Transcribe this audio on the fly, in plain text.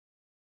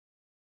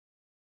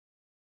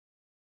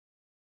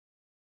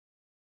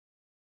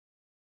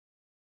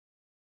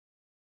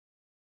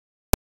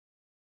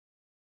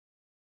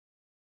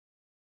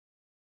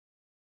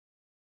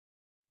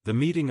The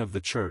Meeting of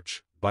the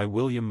Church, by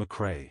William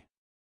McRae.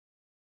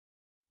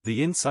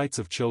 The insights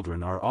of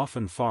children are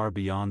often far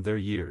beyond their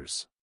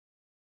years.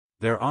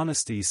 Their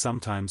honesty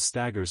sometimes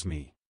staggers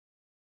me.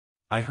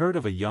 I heard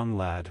of a young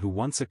lad who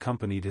once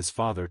accompanied his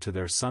father to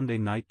their Sunday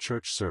night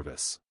church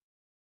service.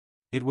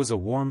 It was a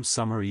warm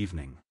summer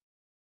evening.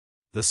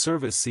 The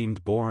service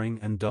seemed boring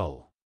and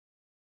dull.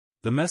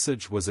 The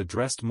message was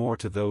addressed more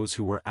to those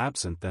who were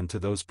absent than to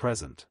those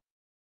present.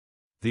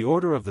 The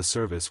order of the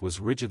service was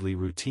rigidly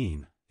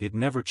routine. It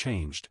never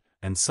changed,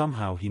 and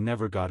somehow he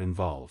never got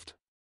involved.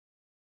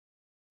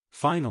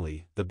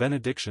 Finally, the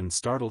benediction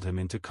startled him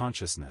into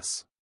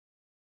consciousness.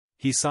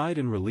 He sighed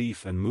in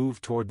relief and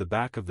moved toward the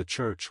back of the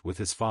church with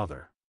his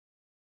father.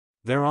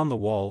 There on the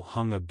wall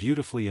hung a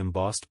beautifully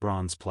embossed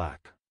bronze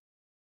plaque.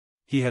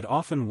 He had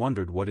often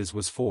wondered what it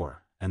was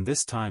for, and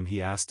this time he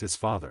asked his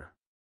father.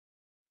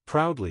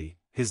 Proudly,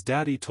 his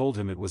daddy told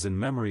him it was in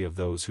memory of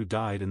those who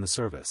died in the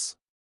service.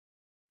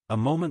 A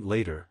moment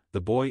later,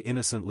 the boy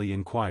innocently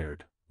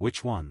inquired,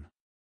 "Which one?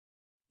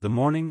 The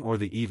morning or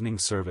the evening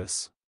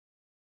service?"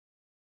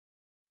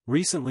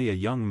 Recently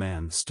a young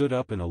man stood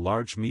up in a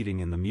large meeting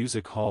in the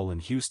music hall in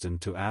Houston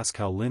to ask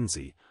how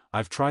Lindsay,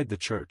 "I've tried the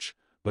church,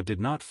 but did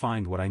not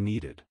find what I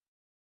needed.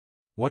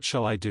 What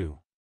shall I do?"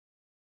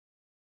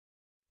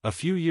 A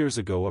few years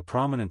ago a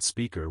prominent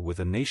speaker with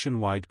a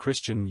nationwide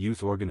Christian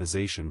youth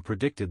organization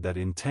predicted that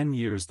in 10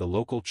 years the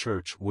local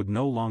church would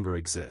no longer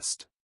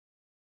exist.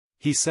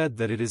 He said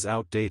that it is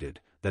outdated,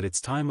 that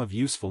its time of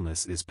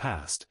usefulness is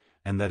past,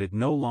 and that it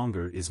no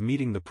longer is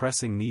meeting the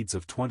pressing needs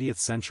of 20th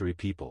century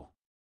people.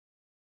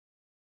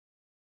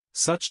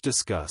 Such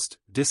disgust,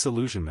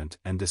 disillusionment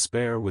and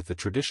despair with the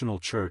traditional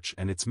church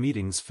and its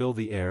meetings fill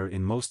the air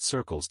in most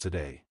circles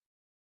today.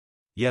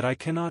 Yet I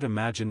cannot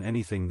imagine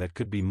anything that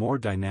could be more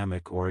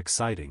dynamic or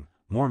exciting,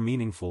 more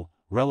meaningful,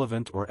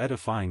 relevant or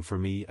edifying for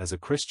me as a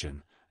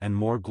Christian, and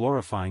more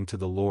glorifying to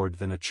the Lord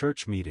than a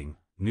church meeting,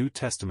 New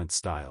Testament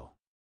style.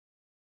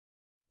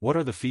 What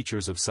are the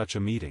features of such a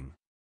meeting?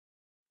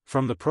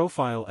 From the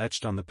profile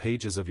etched on the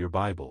pages of your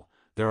Bible,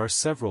 there are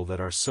several that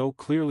are so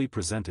clearly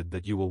presented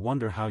that you will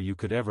wonder how you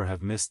could ever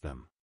have missed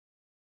them.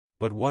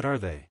 But what are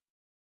they?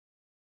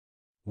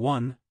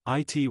 1.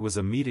 It was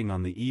a meeting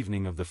on the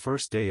evening of the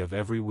first day of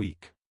every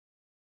week.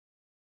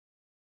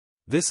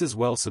 This is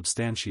well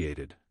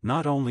substantiated,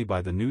 not only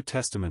by the New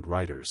Testament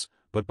writers,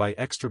 but by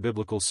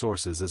extra-biblical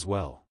sources as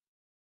well.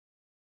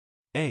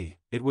 A.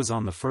 It was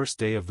on the first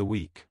day of the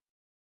week.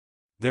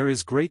 There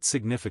is great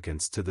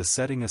significance to the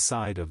setting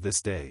aside of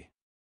this day.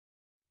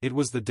 It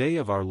was the day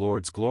of our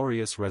Lord's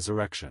glorious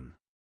resurrection.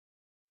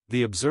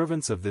 The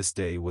observance of this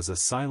day was a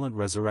silent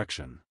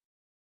resurrection.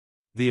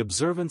 The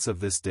observance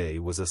of this day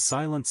was a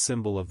silent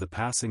symbol of the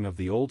passing of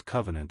the Old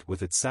Covenant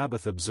with its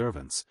Sabbath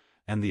observance,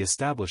 and the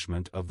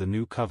establishment of the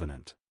New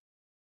Covenant.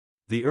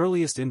 The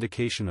earliest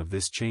indication of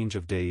this change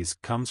of days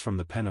comes from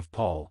the pen of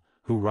Paul,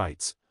 who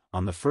writes,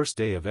 "On the first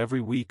day of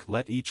every week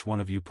let each one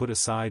of you put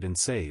aside and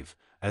save,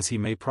 as he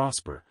may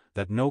prosper,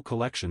 that no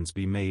collections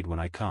be made when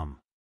I come."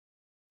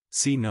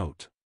 See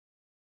note.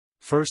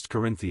 1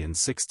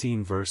 Corinthians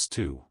 16 verse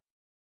 2.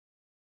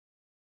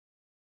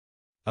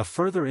 A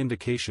further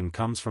indication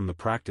comes from the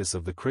practice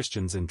of the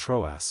Christians in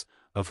Troas,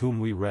 of whom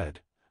we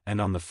read, "And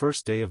on the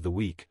first day of the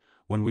week,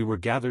 when we were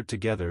gathered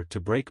together to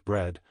break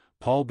bread,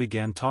 Paul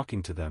began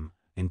talking to them,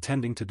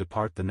 intending to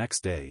depart the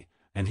next day,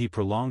 and he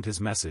prolonged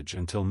his message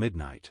until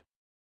midnight."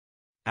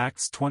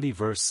 Acts 20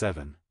 verse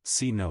 7,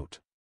 see note.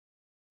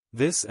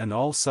 This and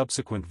all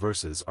subsequent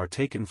verses are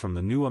taken from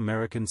the New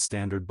American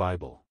Standard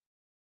Bible.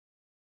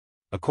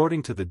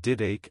 According to the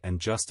Didache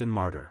and Justin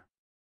Martyr,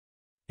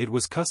 it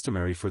was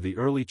customary for the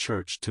early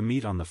church to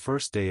meet on the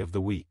first day of the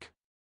week.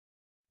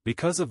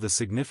 Because of the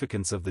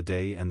significance of the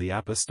day and the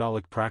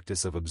apostolic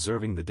practice of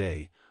observing the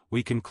day,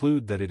 we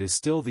conclude that it is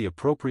still the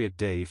appropriate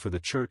day for the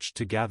church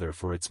to gather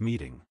for its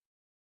meeting.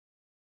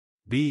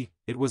 B.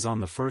 It was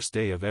on the first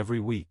day of every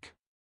week.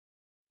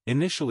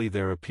 Initially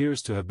there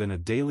appears to have been a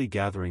daily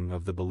gathering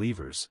of the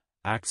believers,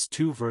 Acts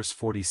 2 verse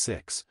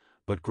 46,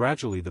 but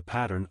gradually the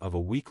pattern of a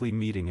weekly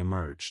meeting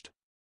emerged.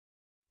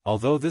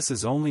 Although this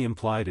is only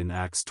implied in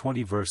Acts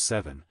 20 verse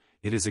 7,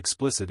 it is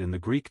explicit in the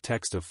Greek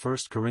text of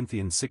 1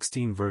 Corinthians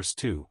 16 verse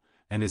 2,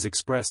 and is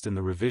expressed in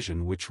the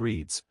revision which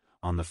reads,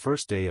 "On the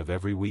first day of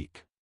every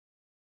week."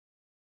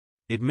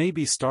 It may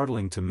be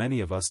startling to many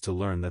of us to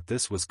learn that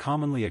this was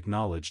commonly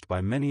acknowledged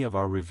by many of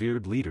our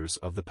revered leaders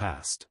of the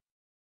past.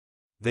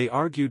 They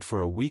argued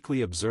for a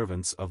weekly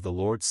observance of the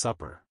Lord's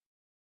Supper.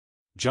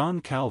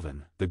 John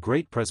Calvin, the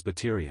great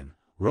Presbyterian,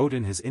 wrote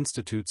in his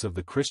Institutes of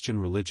the Christian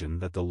Religion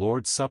that the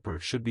Lord's Supper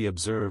should be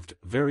observed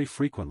very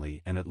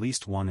frequently and at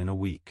least one in a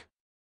week.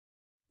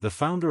 The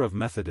founder of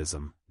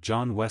Methodism,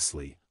 John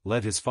Wesley,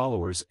 led his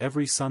followers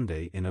every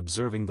Sunday in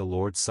observing the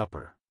Lord's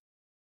Supper.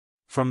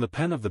 From the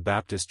pen of the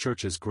Baptist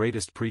Church's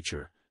greatest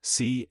preacher,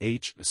 C.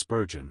 H.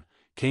 Spurgeon,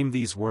 came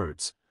these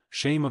words,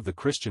 "Shame of the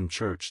Christian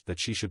Church that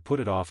she should put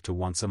it off to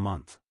once a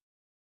month."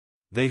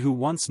 They who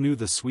once knew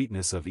the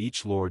sweetness of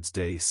each Lord's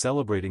Day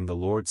celebrating the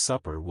Lord's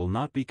Supper will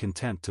not be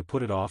content to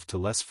put it off to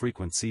less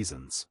frequent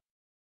seasons.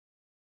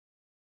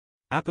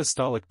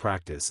 Apostolic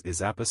practice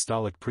is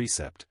apostolic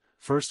precept,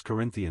 1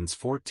 Corinthians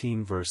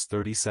 14 verse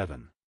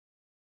 37.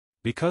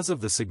 Because of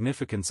the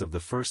significance of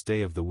the first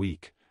day of the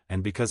week,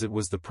 and because it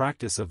was the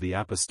practice of the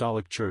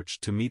apostolic church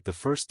to meet the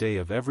first day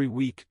of every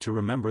week to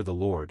remember the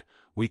Lord,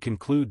 we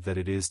conclude that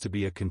it is to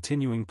be a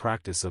continuing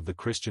practice of the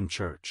Christian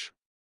church.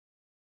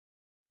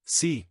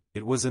 C.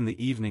 It was in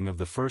the evening of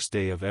the first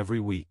day of every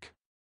week.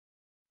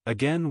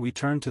 Again we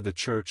turn to the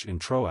church in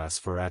Troas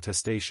for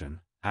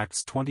attestation,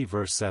 Acts 20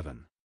 verse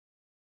 7.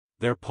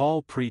 There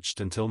Paul preached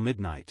until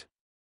midnight.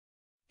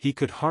 He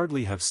could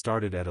hardly have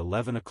started at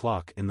 11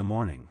 o'clock in the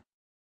morning.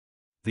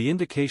 The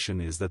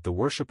indication is that the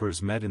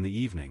worshippers met in the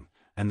evening,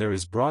 and there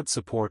is broad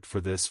support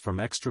for this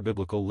from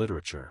extra-biblical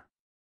literature.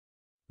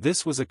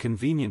 This was a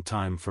convenient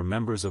time for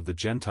members of the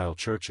Gentile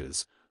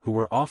churches, who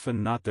were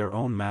often not their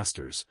own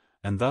masters,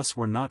 and thus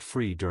were not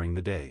free during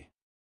the day.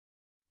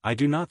 I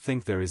do not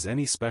think there is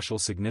any special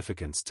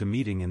significance to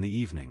meeting in the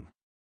evening.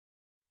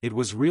 It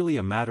was really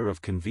a matter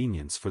of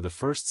convenience for the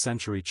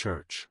first-century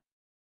church.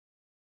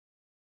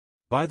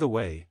 By the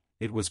way,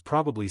 it was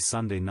probably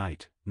Sunday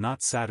night,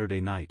 not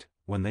Saturday night,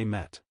 when they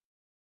met.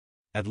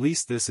 At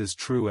least this is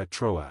true at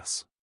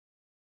Troas.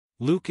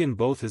 Luke in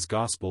both his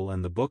Gospel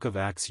and the book of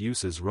Acts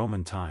uses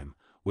Roman time,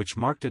 which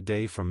marked a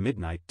day from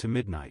midnight to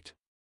midnight.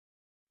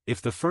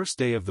 If the first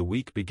day of the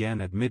week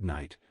began at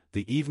midnight,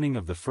 the evening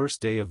of the first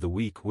day of the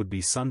week would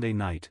be Sunday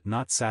night,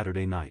 not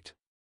Saturday night.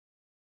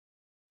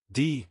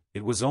 D.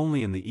 It was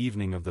only in the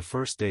evening of the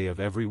first day of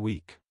every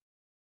week.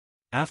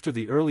 After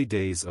the early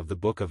days of the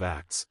book of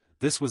Acts,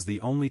 this was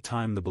the only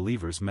time the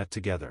believers met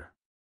together.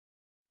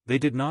 They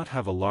did not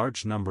have a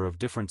large number of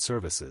different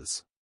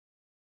services.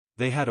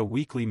 They had a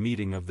weekly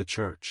meeting of the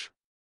church.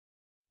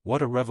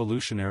 What a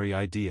revolutionary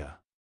idea!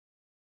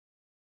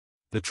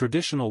 The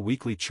traditional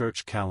weekly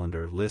church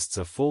calendar lists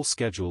a full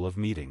schedule of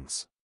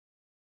meetings.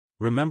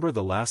 Remember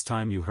the last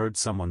time you heard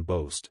someone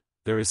boast,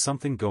 "There is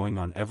something going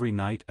on every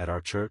night at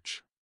our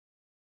church?"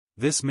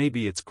 This may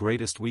be its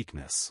greatest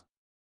weakness.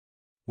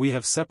 We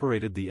have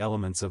separated the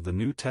elements of the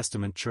New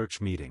Testament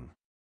church meeting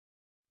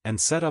and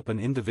set up an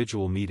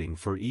individual meeting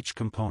for each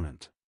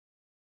component.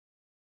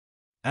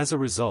 As a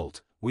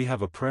result, we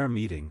have a prayer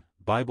meeting,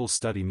 Bible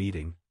study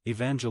meeting,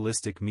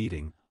 evangelistic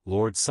meeting,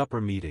 Lord's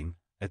Supper meeting,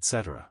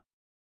 etc.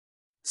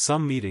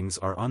 Some meetings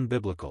are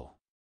unbiblical.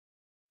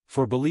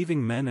 For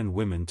believing men and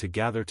women to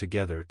gather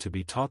together to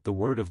be taught the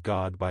Word of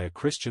God by a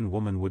Christian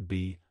woman would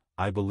be,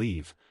 I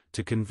believe,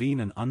 to convene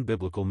an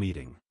unbiblical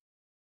meeting.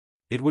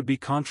 It would be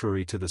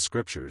contrary to the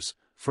Scriptures,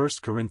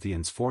 1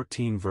 Corinthians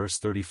 14 verse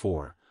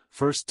 34,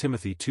 1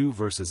 Timothy 2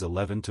 verses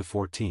 11 to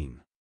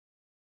 14.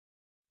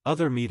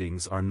 Other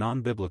meetings are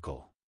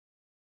non-biblical.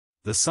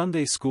 The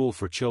Sunday School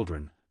for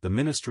Children, the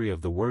Ministry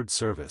of the Word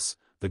Service,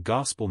 the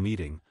Gospel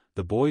Meeting,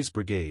 the Boys'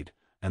 Brigade,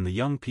 and the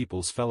Young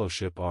People's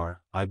Fellowship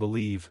are, I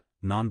believe,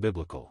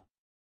 non-biblical.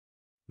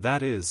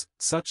 That is,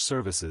 such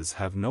services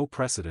have no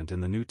precedent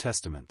in the New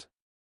Testament.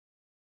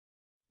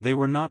 They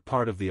were not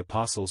part of the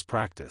apostles'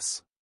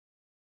 practice.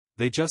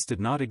 They just did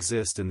not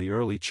exist in the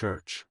early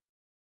church.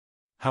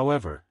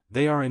 However,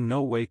 they are in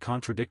no way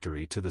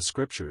contradictory to the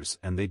Scriptures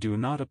and they do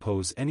not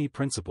oppose any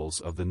principles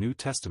of the New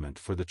Testament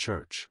for the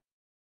church.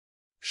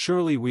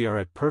 Surely we are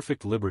at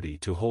perfect liberty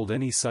to hold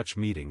any such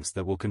meetings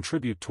that will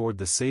contribute toward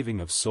the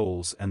saving of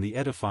souls and the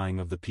edifying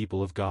of the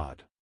people of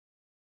God.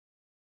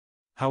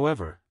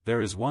 However, there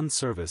is one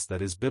service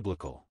that is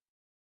biblical.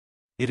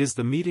 It is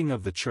the meeting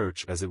of the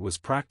church as it was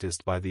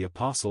practiced by the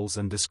apostles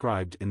and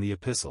described in the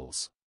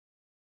epistles.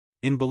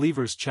 In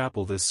Believers'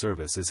 Chapel this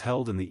service is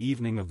held in the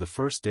evening of the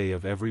first day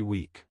of every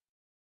week.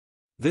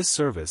 This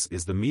service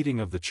is the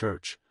meeting of the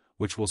church,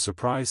 which will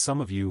surprise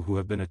some of you who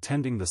have been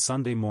attending the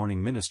Sunday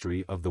morning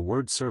ministry of the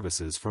Word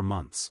services for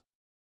months.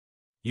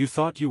 You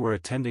thought you were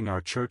attending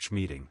our church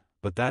meeting,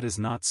 but that is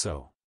not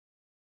so.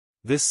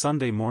 This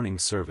Sunday morning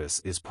service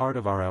is part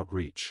of our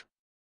outreach.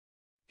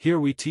 Here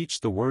we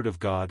teach the Word of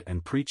God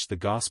and preach the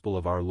gospel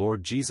of our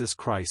Lord Jesus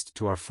Christ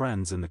to our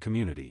friends in the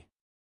community.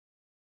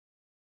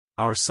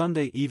 Our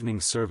Sunday evening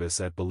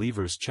service at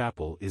Believers'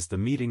 Chapel is the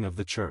meeting of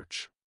the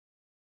church.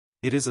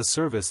 It is a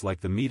service like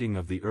the meeting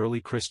of the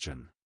early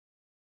Christian.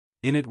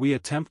 In it we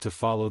attempt to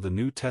follow the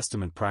New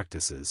Testament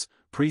practices,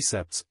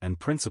 precepts and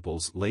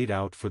principles laid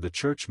out for the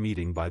church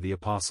meeting by the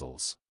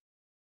apostles.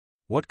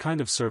 What kind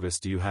of service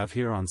do you have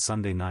here on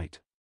Sunday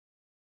night?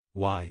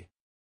 Why?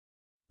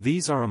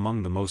 These are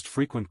among the most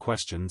frequent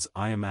questions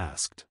I am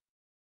asked.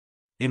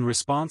 In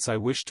response I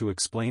wish to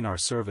explain our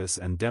service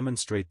and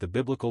demonstrate the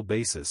biblical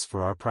basis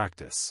for our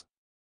practice.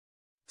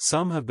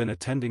 Some have been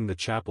attending the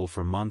chapel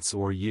for months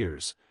or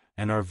years,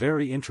 and are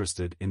very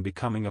interested in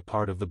becoming a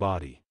part of the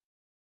body.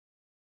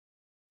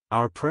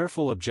 Our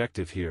prayerful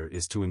objective here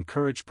is to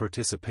encourage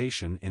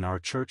participation in our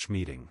church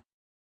meeting.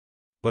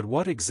 But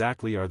what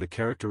exactly are the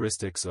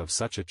characteristics of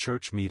such a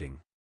church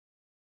meeting?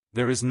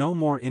 There is no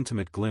more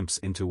intimate glimpse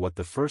into what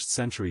the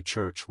first-century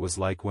church was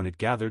like when it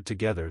gathered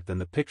together than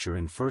the picture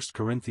in 1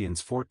 Corinthians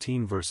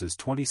 14 verses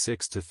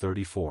 26 to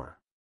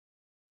 34.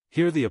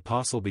 Here the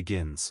apostle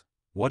begins,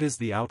 "What is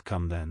the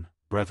outcome then,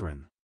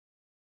 brethren?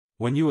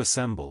 When you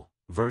assemble,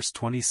 verse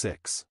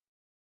 26.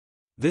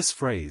 This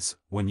phrase,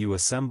 when you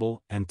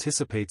assemble,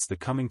 anticipates the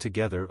coming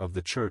together of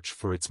the church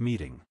for its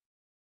meeting.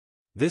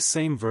 This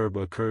same verb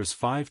occurs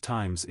 5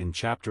 times in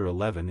chapter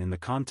 11 in the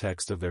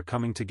context of their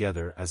coming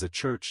together as a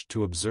church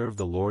to observe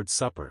the Lord's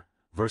Supper,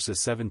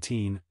 verses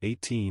 17,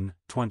 18,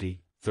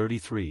 20,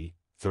 33,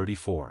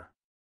 34.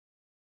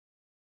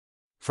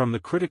 From the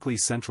critically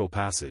central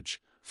passage,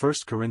 1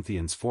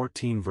 Corinthians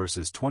 14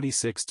 verses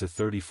 26 to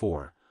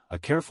 34, a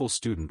careful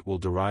student will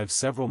derive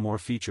several more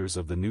features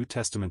of the New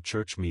Testament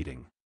church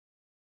meeting.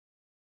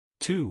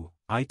 2.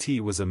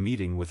 It was a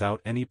meeting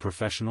without any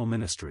professional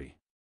ministry.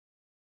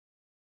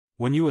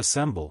 When you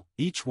assemble,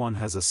 each one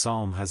has a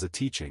psalm, has a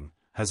teaching,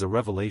 has a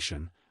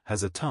revelation,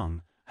 has a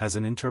tongue, has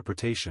an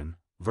interpretation,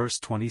 verse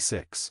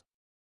 26.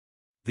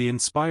 The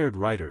inspired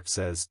writer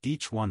says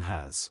each one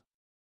has.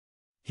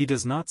 He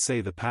does not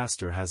say the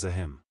pastor has a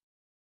hymn.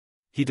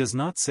 He does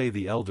not say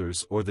the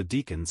elders or the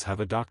deacons have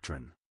a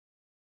doctrine.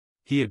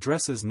 He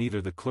addresses neither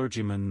the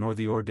clergyman nor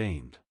the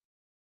ordained.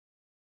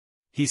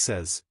 He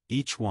says,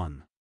 each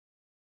one.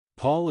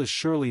 Paul is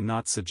surely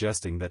not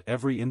suggesting that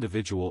every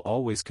individual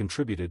always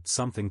contributed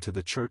something to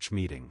the church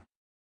meeting.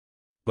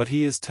 But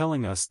he is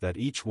telling us that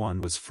each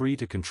one was free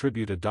to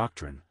contribute a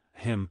doctrine,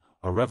 hymn,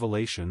 a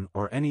revelation,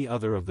 or any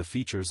other of the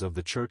features of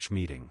the church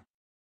meeting.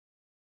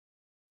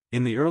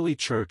 In the early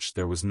church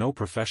there was no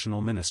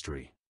professional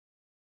ministry.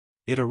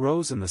 It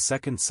arose in the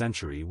 2nd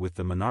century with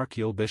the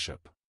monarchical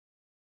bishop.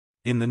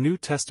 In the New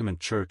Testament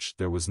church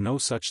there was no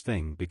such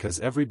thing because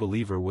every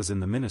believer was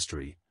in the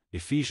ministry,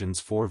 Ephesians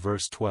 4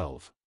 verse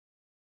 12.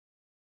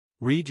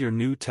 Read your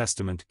New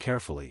Testament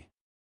carefully.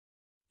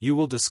 You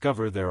will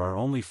discover there are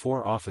only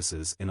 4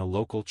 offices in a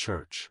local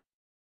church.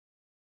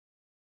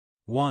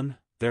 1.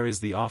 There is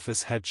the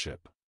office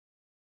headship.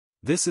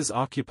 This is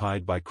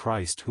occupied by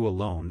Christ, who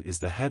alone is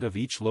the head of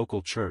each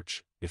local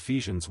church,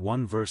 Ephesians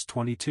 1 verse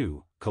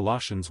 22,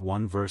 Colossians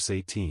 1 verse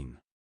 18.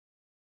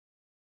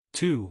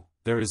 2.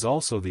 There is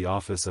also the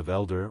office of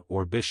elder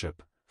or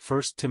bishop,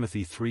 1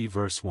 Timothy 3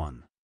 verse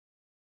 1.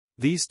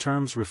 These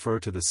terms refer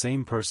to the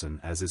same person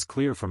as is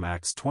clear from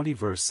Acts 20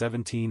 verse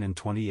 17 and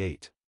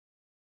 28.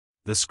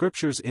 The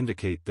scriptures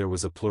indicate there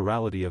was a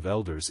plurality of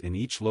elders in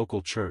each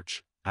local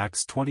church,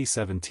 Acts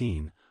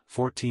 20:17,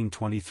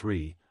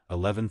 14:23,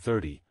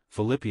 11:30,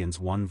 Philippians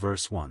 1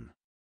 verse 1.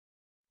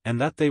 And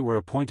that they were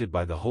appointed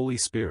by the Holy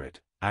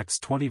Spirit, Acts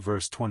 20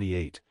 verse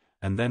 28,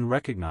 and then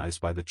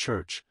recognized by the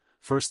church,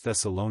 1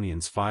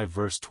 Thessalonians 5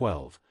 verse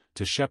 12,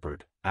 to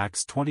shepherd,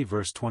 Acts 20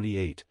 verse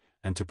 28,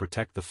 and to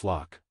protect the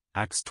flock,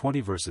 Acts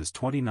 20 verses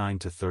 29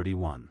 to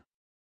 31.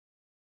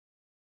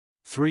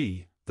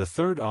 3. The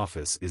third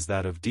office is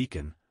that of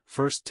deacon,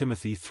 1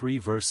 Timothy 3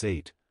 verse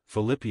 8,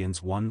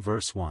 Philippians 1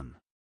 verse 1.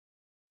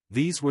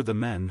 These were the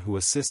men who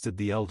assisted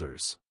the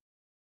elders.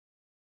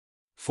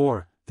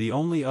 4. The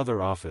only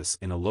other office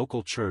in a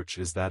local church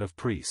is that of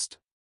priest.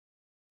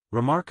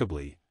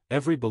 Remarkably,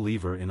 every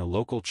believer in a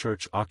local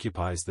church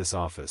occupies this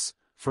office,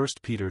 1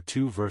 Peter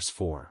 2 verse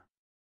 4.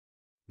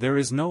 There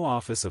is no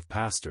office of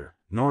pastor,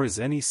 nor is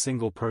any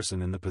single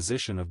person in the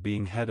position of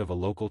being head of a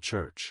local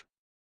church.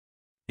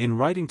 In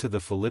writing to the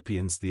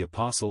Philippians, the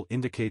apostle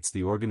indicates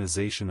the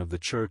organization of the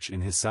church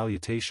in his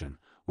salutation,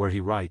 where he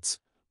writes,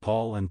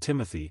 Paul and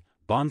Timothy,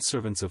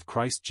 bondservants of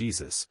Christ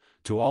Jesus,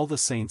 to all the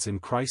saints in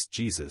Christ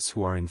Jesus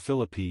who are in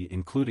Philippi,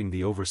 including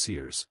the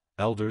overseers,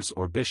 elders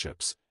or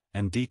bishops,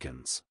 and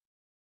deacons.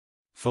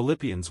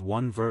 Philippians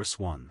 1 verse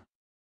 1.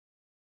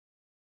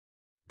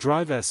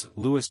 S.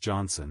 Lewis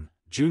Johnson,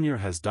 Jr.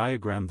 has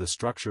diagrammed the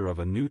structure of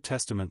a New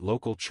Testament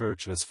local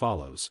church as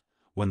follows.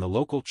 When the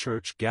local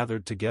church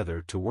gathered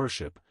together to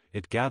worship,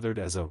 it gathered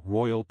as a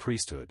royal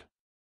priesthood.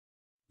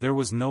 There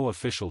was no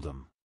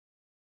officialdom.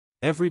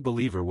 Every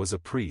believer was a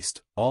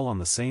priest, all on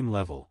the same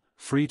level,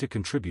 free to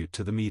contribute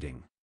to the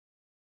meeting.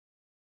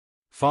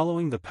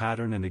 Following the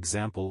pattern and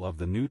example of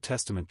the New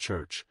Testament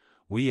church,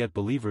 we at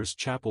Believers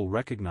Chapel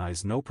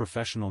recognize no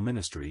professional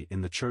ministry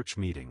in the church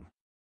meeting.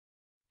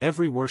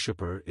 Every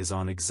worshiper is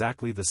on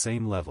exactly the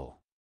same level.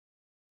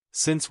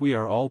 Since we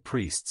are all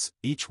priests,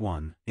 each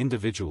one,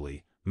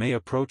 individually, may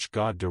approach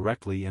God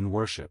directly and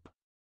worship.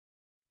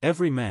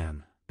 Every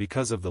man,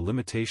 because of the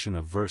limitation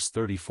of verse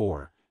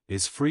 34,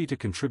 is free to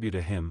contribute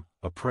a hymn,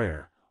 a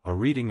prayer, a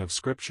reading of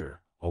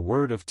scripture, a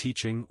word of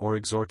teaching or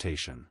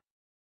exhortation.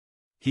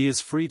 He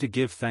is free to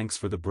give thanks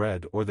for the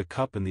bread or the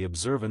cup in the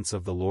observance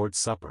of the Lord's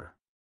Supper.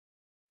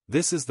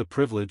 This is the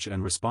privilege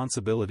and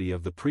responsibility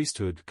of the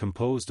priesthood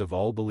composed of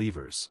all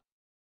believers.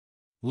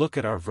 Look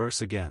at our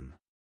verse again.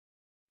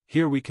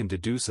 Here we can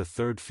deduce a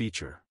third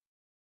feature.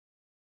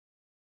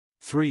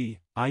 3.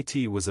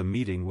 It was a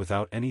meeting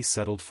without any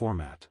settled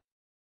format.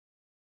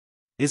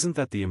 Isn't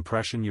that the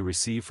impression you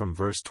receive from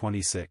verse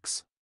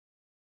 26?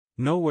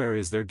 Nowhere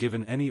is there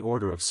given any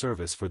order of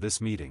service for this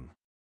meeting.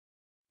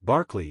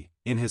 Barclay,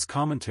 in his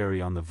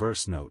commentary on the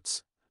verse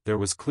notes, there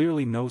was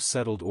clearly no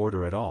settled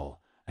order at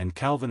all, and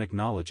Calvin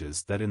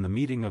acknowledges that in the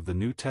meeting of the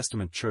New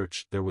Testament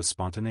church there was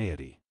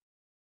spontaneity.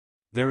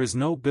 There is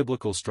no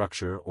biblical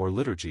structure or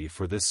liturgy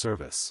for this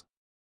service.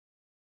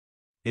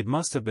 It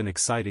must have been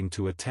exciting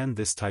to attend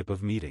this type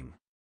of meeting.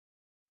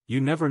 You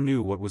never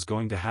knew what was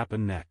going to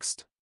happen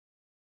next.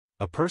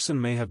 A person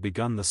may have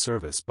begun the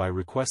service by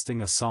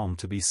requesting a psalm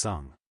to be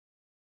sung.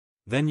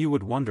 Then you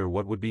would wonder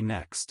what would be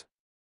next.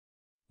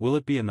 Will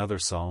it be another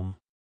psalm?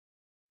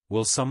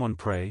 Will someone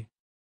pray?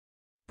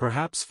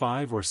 Perhaps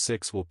 5 or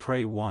 6 will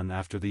pray one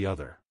after the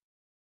other.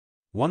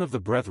 One of the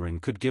brethren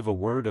could give a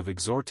word of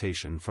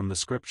exhortation from the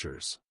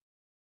Scriptures.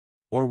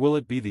 Or will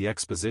it be the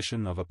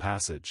exposition of a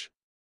passage?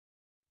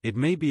 It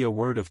may be a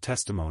word of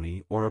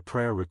testimony or a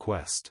prayer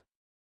request.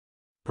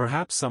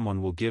 Perhaps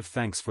someone will give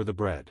thanks for the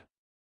bread.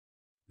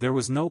 There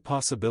was no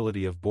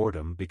possibility of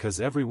boredom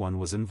because everyone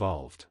was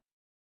involved.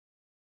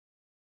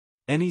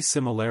 Any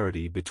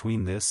similarity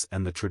between this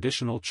and the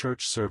traditional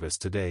church service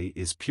today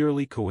is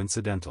purely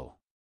coincidental.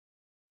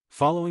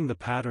 Following the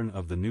pattern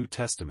of the New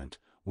Testament,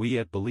 we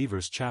at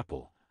Believers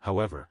Chapel,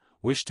 however,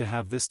 wish to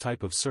have this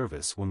type of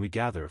service when we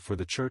gather for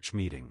the church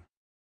meeting.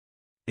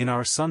 In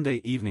our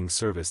Sunday evening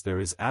service there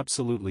is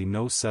absolutely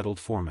no settled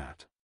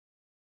format.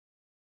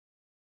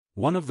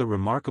 One of the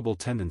remarkable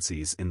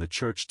tendencies in the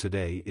church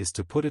today is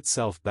to put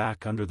itself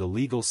back under the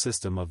legal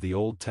system of the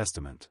Old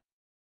Testament.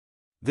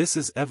 This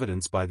is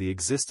evidenced by the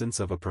existence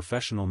of a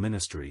professional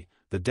ministry,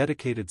 the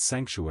dedicated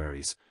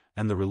sanctuaries,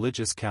 and the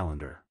religious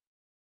calendar.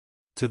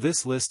 To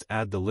this list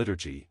add the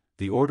liturgy,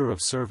 the order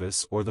of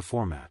service or the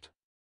format.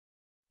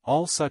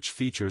 All such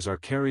features are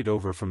carried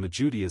over from the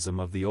Judaism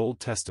of the Old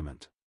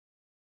Testament.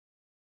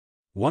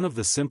 One of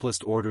the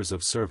simplest orders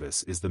of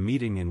service is the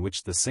meeting in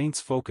which the saints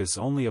focus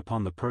only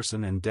upon the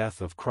person and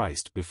death of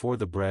Christ before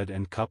the bread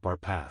and cup are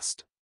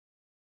passed.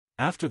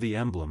 After the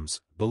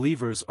emblems,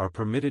 believers are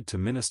permitted to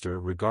minister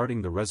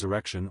regarding the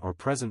resurrection or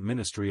present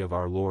ministry of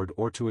our Lord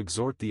or to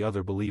exhort the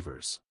other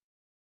believers.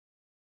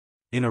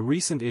 In a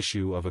recent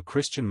issue of a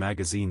Christian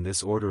magazine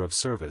this order of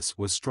service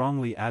was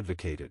strongly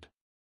advocated.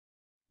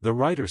 The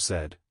writer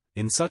said,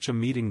 "In such a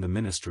meeting the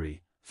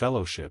ministry,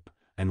 fellowship,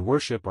 and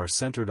worship are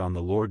centered on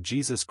the Lord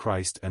Jesus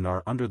Christ and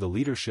are under the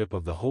leadership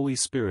of the Holy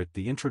Spirit.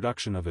 The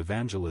introduction of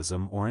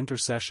evangelism or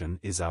intercession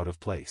is out of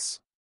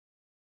place.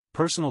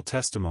 Personal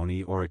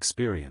testimony or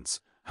experience,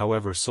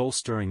 however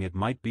soul-stirring it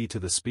might be to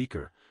the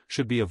speaker,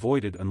 should be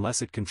avoided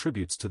unless it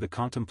contributes to the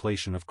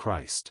contemplation of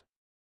Christ."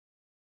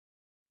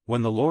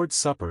 When the Lord's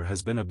Supper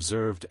has been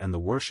observed and the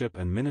worship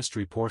and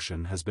ministry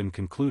portion has been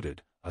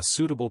concluded, a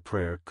suitable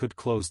prayer could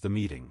close the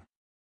meeting.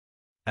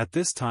 At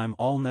this time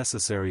all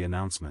necessary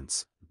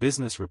announcements,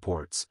 business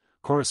reports,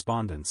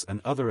 correspondence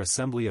and other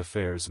assembly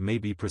affairs may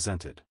be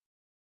presented.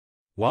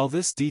 While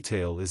this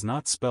detail is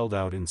not spelled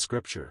out in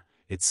Scripture,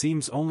 it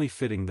seems only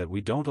fitting that we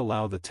don't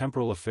allow the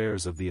temporal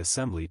affairs of the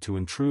assembly to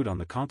intrude on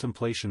the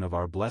contemplation of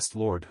our blessed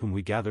Lord whom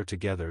we gather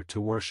together to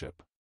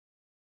worship.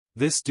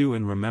 This do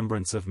in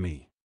remembrance of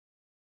me.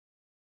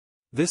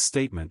 This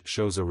statement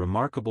shows a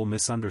remarkable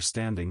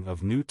misunderstanding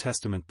of New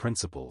Testament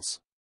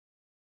principles.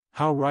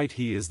 How right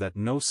he is that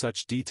no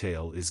such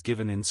detail is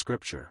given in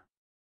Scripture.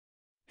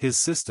 His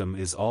system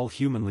is all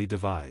humanly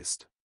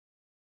devised.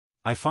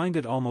 I find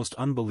it almost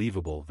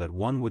unbelievable that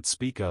one would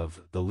speak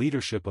of the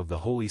leadership of the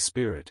Holy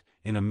Spirit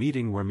in a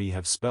meeting where we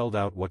have spelled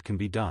out what can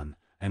be done,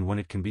 and when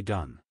it can be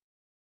done.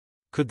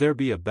 Could there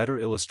be a better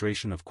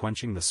illustration of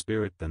quenching the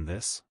Spirit than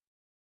this?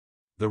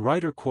 The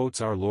writer quotes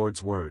our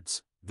Lord's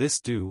words,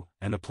 "This do,"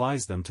 and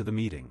applies them to the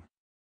meeting.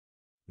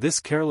 This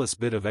careless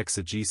bit of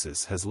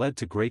exegesis has led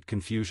to great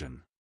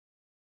confusion.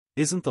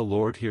 Isn't the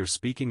Lord here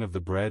speaking of the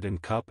bread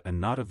and cup and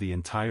not of the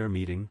entire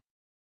meeting?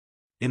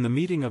 In the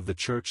meeting of the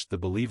church the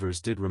believers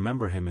did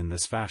remember him in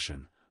this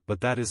fashion,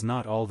 but that is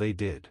not all they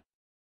did.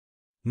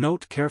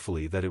 Note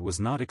carefully that it was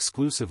not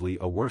exclusively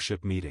a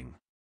worship meeting.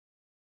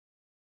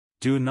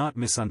 Do not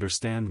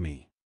misunderstand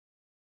me.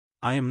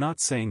 I am not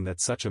saying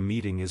that such a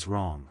meeting is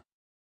wrong.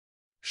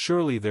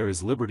 Surely there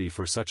is liberty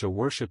for such a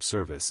worship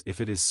service if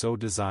it is so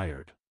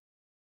desired.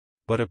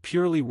 But a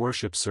purely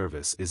worship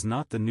service is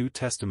not the New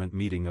Testament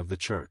meeting of the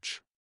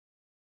church.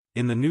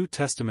 In the New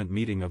Testament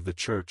meeting of the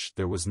church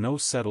there was no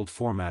settled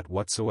format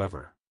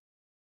whatsoever.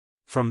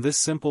 From this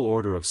simple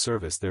order of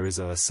service there is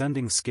a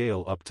ascending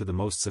scale up to the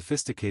most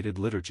sophisticated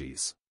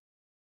liturgies.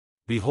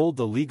 Behold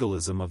the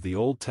legalism of the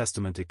Old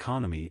Testament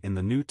economy in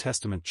the New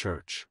Testament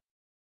church.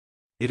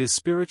 It is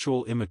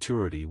spiritual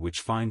immaturity which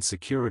finds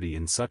security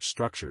in such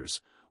structures,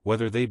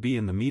 whether they be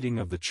in the meeting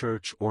of the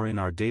church or in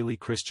our daily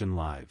Christian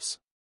lives.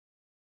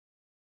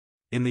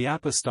 In the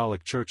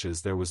apostolic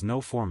churches there was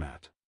no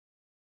format.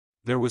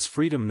 There was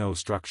freedom, no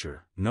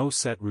structure, no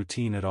set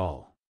routine at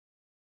all.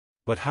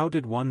 But how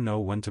did one know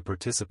when to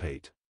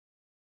participate?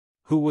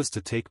 Who was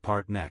to take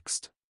part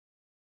next?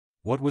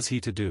 What was he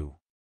to do?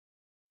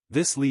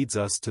 This leads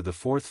us to the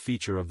fourth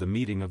feature of the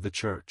meeting of the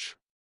church.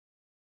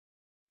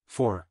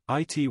 For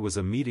it was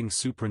a meeting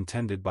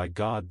superintended by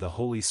God the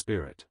Holy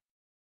Spirit.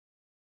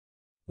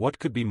 What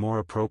could be more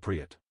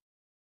appropriate?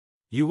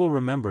 You will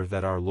remember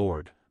that our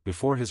Lord,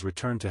 before his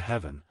return to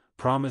heaven,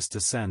 promised to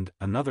send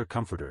another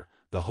Comforter,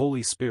 the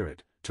Holy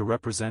Spirit, to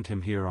represent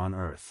him here on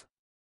earth.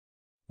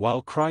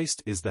 While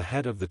Christ is the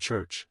head of the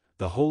church,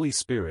 the Holy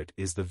Spirit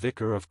is the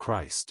vicar of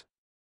Christ.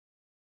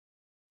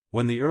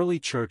 When the early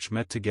church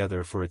met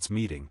together for its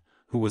meeting,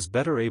 who was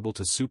better able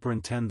to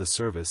superintend the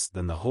service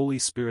than the Holy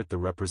Spirit, the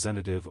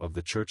representative of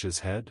the church's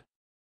head?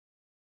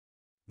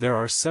 There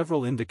are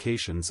several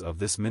indications of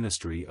this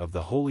ministry of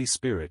the Holy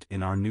Spirit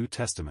in our New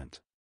Testament.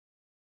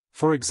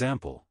 For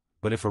example,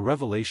 but if a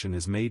revelation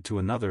is made to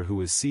another who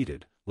is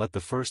seated, let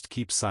the first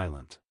keep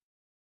silent.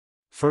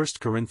 1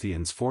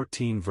 Corinthians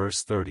 14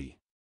 verse 30.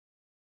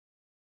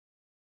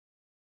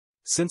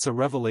 Since a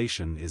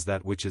revelation is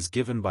that which is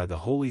given by the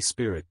Holy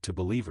Spirit to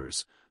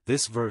believers,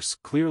 this verse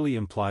clearly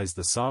implies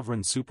the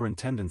sovereign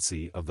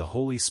superintendency of the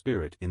Holy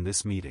Spirit in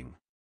this meeting.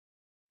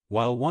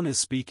 While one is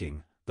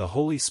speaking, the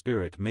Holy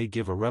Spirit may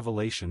give a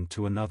revelation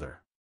to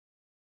another.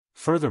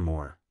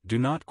 Furthermore, do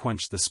not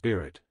quench the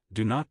Spirit,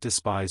 do not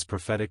despise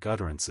prophetic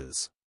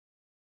utterances.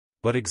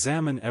 But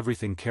examine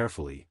everything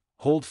carefully,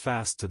 hold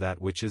fast to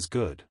that which is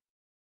good.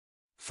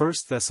 1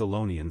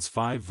 Thessalonians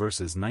 5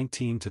 verses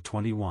 19 to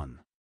 21.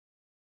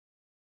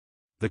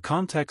 The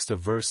context of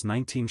verse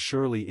 19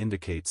 surely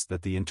indicates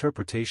that the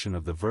interpretation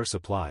of the verse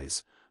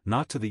applies,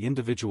 not to the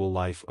individual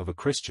life of a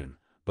Christian,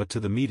 but to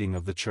the meeting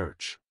of the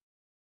church.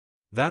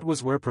 That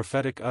was where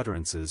prophetic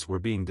utterances were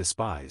being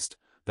despised,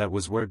 that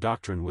was where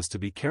doctrine was to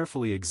be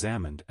carefully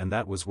examined, and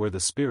that was where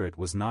the Spirit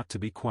was not to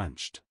be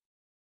quenched.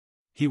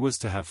 He was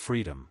to have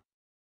freedom.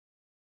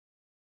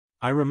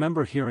 I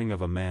remember hearing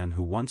of a man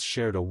who once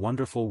shared a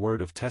wonderful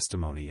word of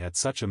testimony at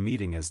such a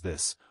meeting as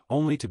this,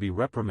 only to be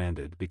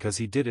reprimanded because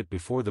he did it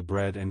before the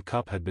bread and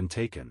cup had been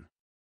taken.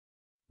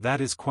 That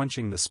is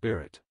quenching the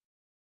Spirit.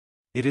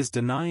 It is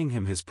denying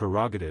him his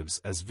prerogatives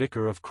as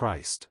vicar of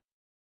Christ.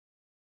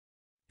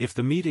 If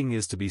the meeting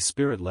is to be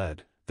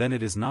Spirit-led, then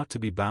it is not to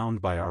be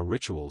bound by our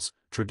rituals,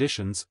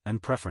 traditions,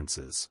 and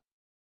preferences.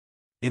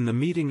 In the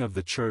meeting of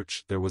the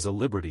church there was a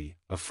liberty,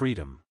 a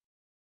freedom.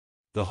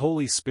 The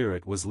Holy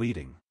Spirit was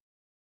leading.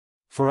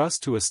 For us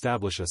to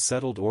establish a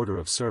settled order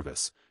of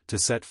service, to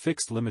set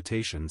fixed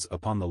limitations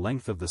upon the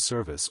length of the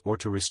service, or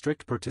to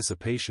restrict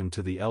participation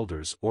to the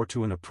elders or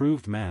to an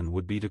approved man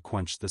would be to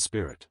quench the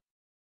Spirit.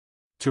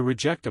 To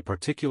reject a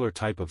particular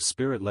type of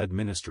Spirit-led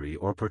ministry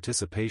or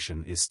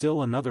participation is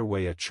still another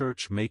way a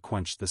church may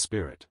quench the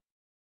Spirit.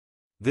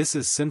 This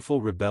is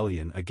sinful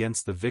rebellion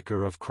against the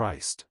vicar of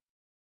Christ.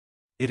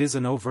 It is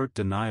an overt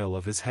denial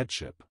of his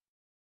headship.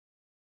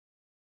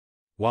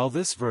 While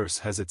this verse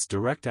has its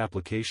direct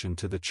application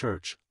to the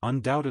church,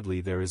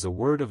 undoubtedly there is a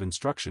word of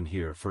instruction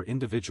here for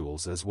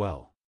individuals as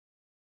well.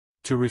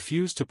 To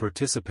refuse to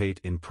participate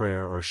in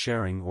prayer or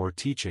sharing or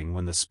teaching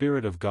when the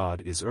Spirit of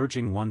God is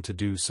urging one to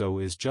do so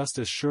is just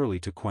as surely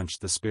to quench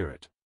the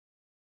Spirit.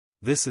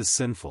 This is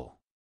sinful.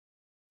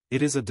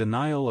 It is a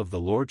denial of the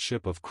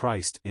lordship of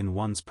Christ in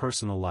one's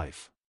personal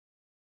life.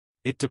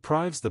 It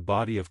deprives the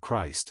body of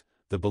Christ,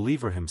 the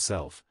believer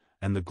himself,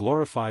 and the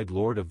glorified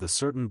Lord of the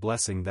certain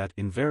blessing that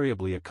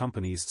invariably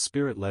accompanies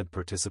Spirit-led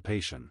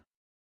participation.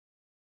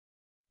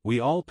 We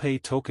all pay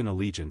token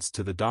allegiance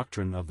to the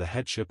doctrine of the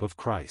headship of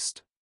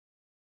Christ.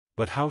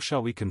 But how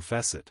shall we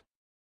confess it?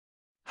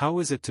 How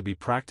is it to be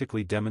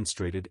practically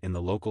demonstrated in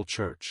the local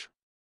church?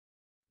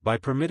 By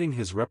permitting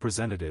his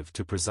representative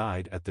to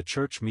preside at the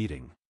church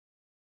meeting.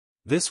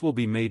 This will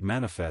be made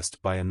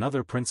manifest by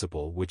another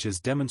principle which is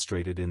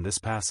demonstrated in this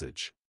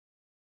passage.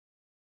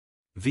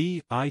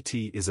 VIT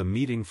is a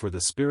meeting for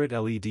the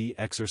Spirit-led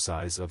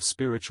exercise of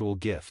spiritual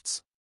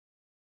gifts.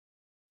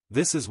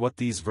 This is what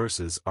these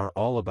verses are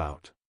all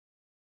about.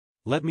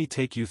 Let me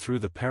take you through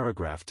the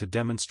paragraph to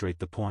demonstrate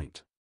the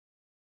point.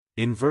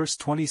 In verse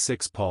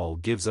 26 Paul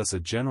gives us a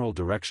general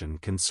direction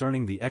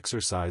concerning the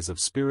exercise of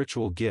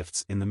spiritual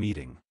gifts in the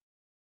meeting.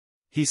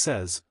 He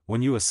says,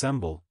 when you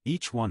assemble,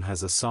 each one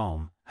has a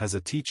psalm, has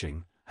a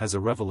teaching, has a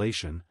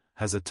revelation,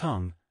 has a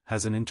tongue,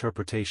 has an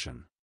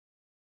interpretation.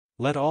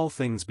 Let all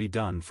things be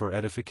done for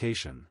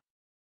edification.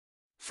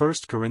 1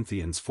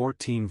 Corinthians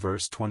 14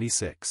 verse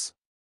 26.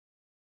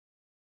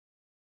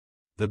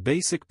 The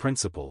basic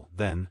principle,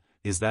 then,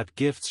 is that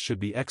gifts should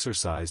be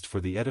exercised for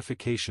the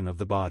edification of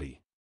the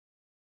body.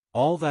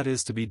 All that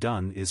is to be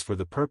done is for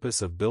the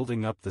purpose of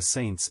building up the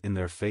saints in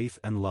their faith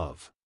and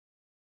love.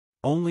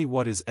 Only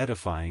what is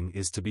edifying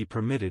is to be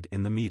permitted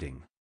in the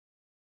meeting.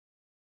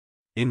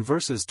 In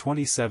verses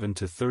 27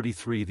 to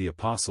 33 the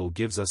apostle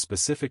gives us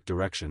specific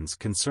directions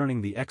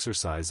concerning the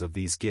exercise of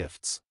these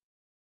gifts.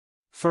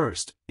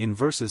 First, in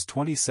verses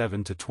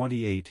 27 to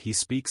 28 he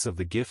speaks of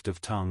the gift of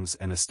tongues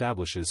and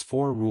establishes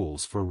 4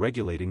 rules for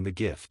regulating the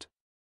gift.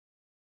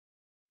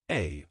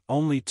 A.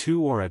 Only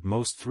 2 or at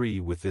most 3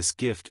 with this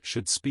gift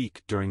should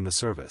speak during the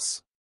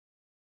service.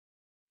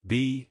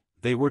 B.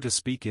 They were to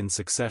speak in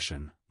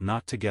succession,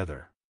 not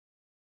together.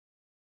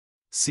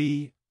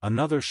 C.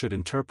 Another should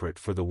interpret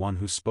for the one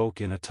who spoke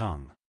in a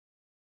tongue.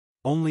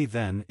 Only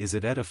then is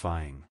it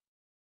edifying.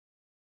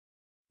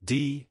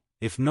 D.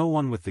 If no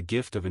one with the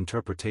gift of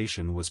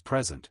interpretation was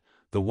present,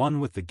 the one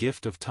with the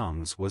gift of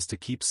tongues was to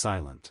keep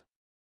silent.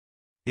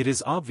 It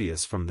is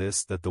obvious from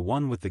this that the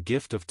one with the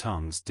gift of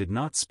tongues did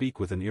not speak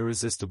with an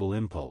irresistible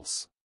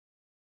impulse.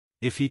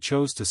 If he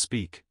chose to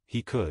speak,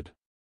 he could.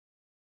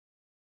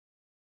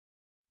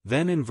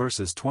 Then in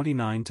verses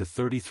 29 to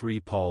 33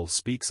 Paul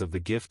speaks of the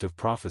gift of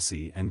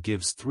prophecy and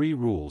gives 3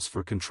 rules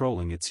for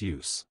controlling its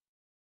use.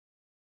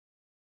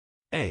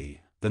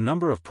 A. The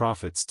number of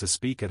prophets to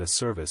speak at a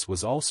service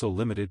was also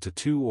limited to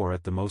 2 or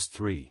at the most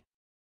 3.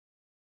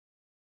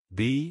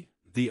 B.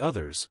 The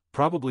others,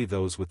 probably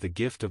those with the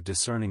gift of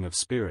discerning of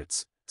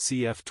spirits,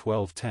 cf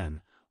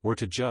 12:10, were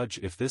to judge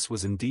if this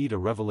was indeed a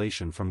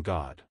revelation from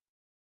God.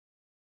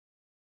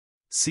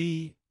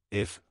 C.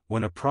 If,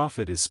 when a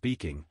prophet is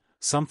speaking,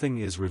 something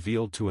is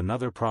revealed to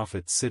another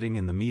prophet sitting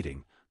in the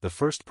meeting, the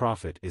first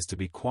prophet is to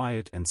be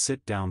quiet and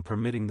sit down,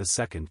 permitting the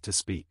second to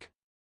speak.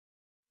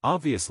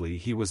 Obviously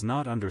he was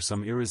not under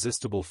some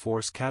irresistible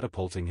force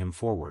catapulting him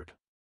forward.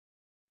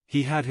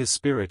 He had his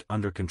spirit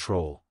under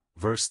control,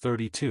 verse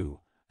 32,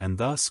 and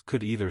thus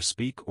could either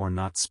speak or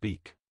not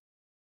speak.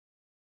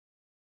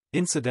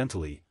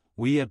 Incidentally,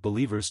 we at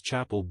Believers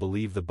Chapel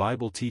believe the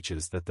Bible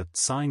teaches that the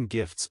sign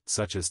gifts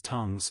such as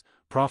tongues,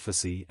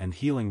 prophecy and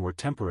healing were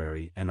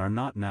temporary and are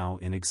not now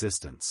in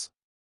existence.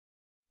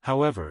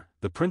 However,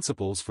 the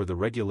principles for the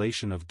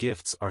regulation of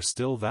gifts are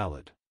still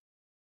valid.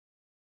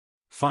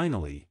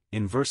 Finally,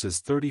 in verses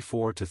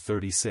 34 to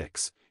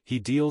 36, he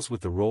deals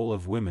with the role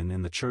of women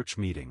in the church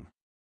meeting.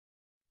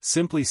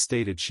 Simply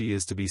stated, she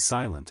is to be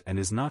silent and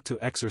is not to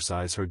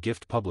exercise her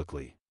gift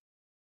publicly.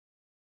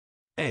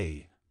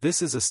 A.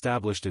 This is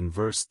established in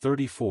verse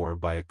 34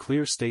 by a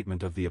clear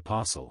statement of the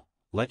apostle,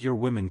 "Let your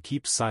women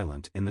keep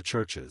silent in the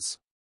churches."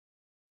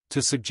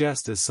 To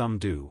suggest, as some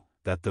do,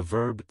 that the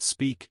verb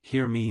speak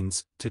here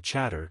means to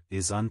chatter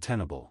is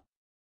untenable.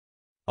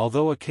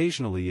 Although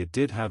occasionally it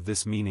did have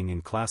this meaning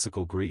in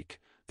classical Greek,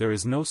 there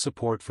is no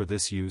support for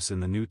this use in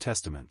the New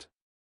Testament.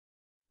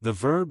 The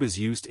verb is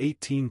used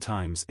 18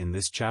 times in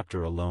this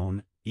chapter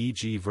alone,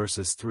 e.g.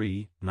 verses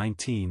 3,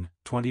 19,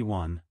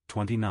 21,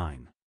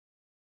 29.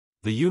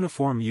 The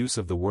uniform use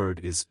of the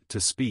word is to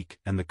speak,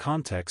 and the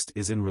context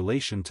is in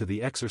relation to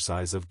the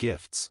exercise of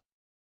gifts.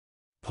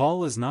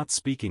 Paul is not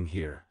speaking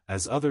here,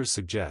 as others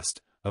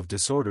suggest, of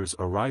disorders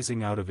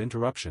arising out of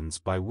interruptions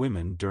by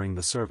women during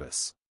the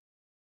service.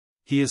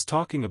 He is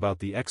talking about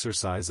the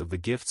exercise of the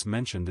gifts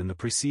mentioned in the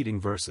preceding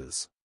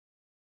verses.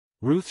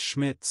 Ruth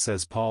Schmidt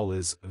says Paul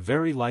is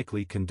very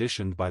likely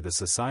conditioned by the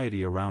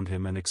society around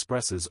him and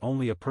expresses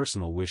only a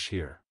personal wish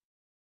here.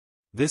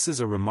 This is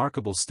a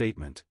remarkable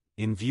statement,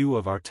 in view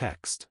of our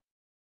text.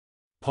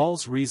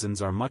 Paul's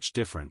reasons are much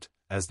different,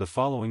 as the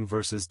following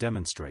verses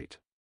demonstrate.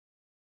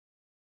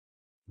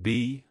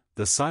 B.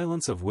 The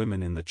silence of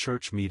women in the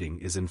church meeting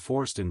is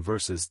enforced in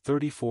verses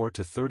 34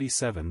 to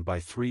 37 by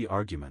 3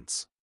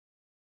 arguments.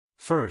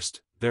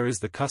 First, there is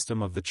the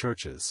custom of the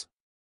churches.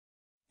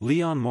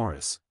 Leon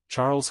Morris,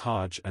 Charles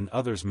Hodge and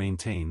others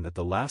maintain that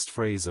the last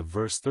phrase of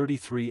verse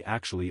 33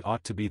 actually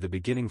ought to be the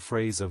beginning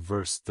phrase of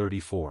verse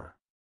 34.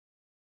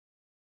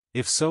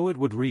 If so, it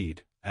would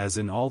read, "As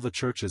in all the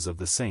churches of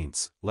the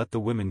saints, let the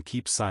women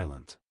keep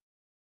silent."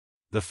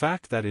 The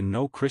fact that in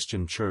no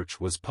Christian church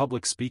was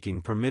public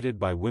speaking permitted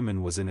by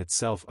women was in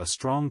itself a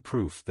strong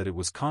proof that it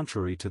was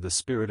contrary to the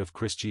spirit of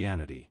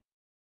Christianity.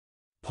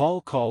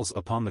 Paul calls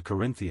upon the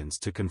Corinthians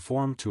to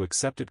conform to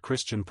accepted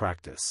Christian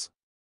practice.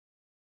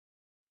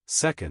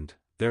 Second,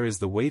 there is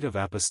the weight of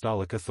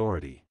apostolic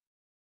authority.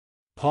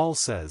 Paul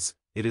says,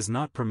 "It is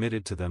not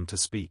permitted to them to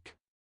speak."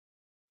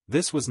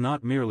 This was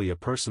not merely a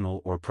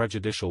personal or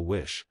prejudicial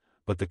wish,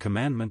 but the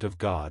commandment of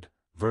God,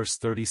 verse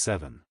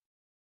 37.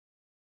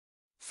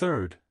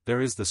 Third,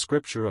 there is the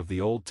scripture of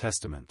the Old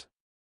Testament.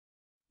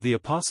 The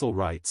apostle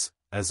writes,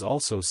 "As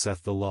also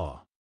saith the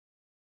law."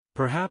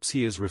 Perhaps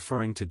he is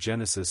referring to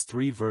Genesis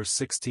 3 verse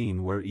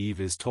 16, where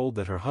Eve is told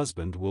that her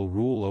husband will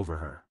rule over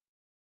her.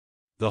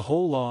 The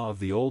whole law of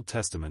the Old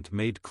Testament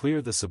made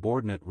clear the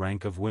subordinate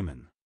rank of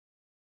women.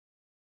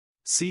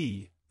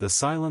 C. The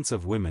silence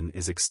of women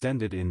is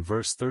extended in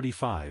verse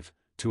 35,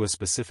 to a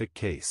specific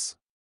case.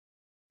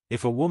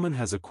 If a woman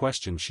has a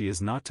question, she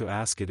is not to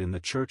ask it in the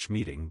church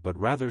meeting, but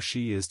rather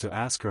she is to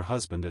ask her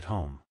husband at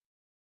home.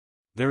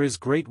 There is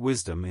great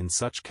wisdom in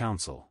such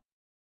counsel.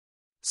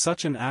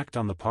 Such an act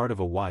on the part of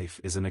a wife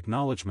is an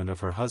acknowledgement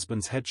of her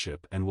husband's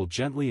headship and will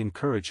gently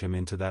encourage him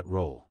into that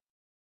role.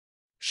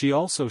 She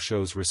also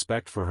shows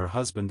respect for her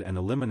husband and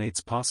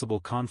eliminates possible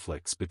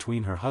conflicts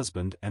between her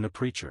husband and a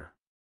preacher.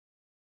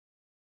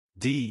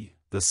 D.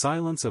 The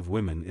silence of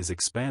women is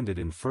expanded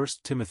in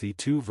 1 Timothy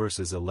 2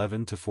 verses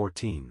 11 to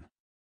 14.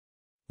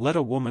 Let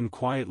a woman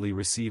quietly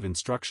receive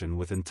instruction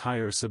with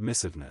entire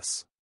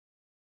submissiveness.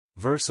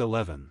 Verse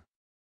 11.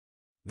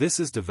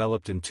 This is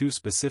developed in 2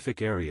 specific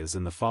areas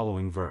in the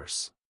following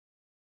verse.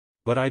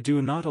 But I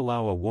do not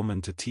allow a woman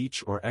to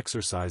teach or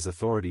exercise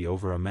authority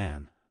over a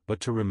man, but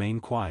to remain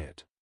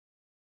quiet.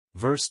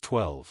 Verse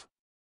 12.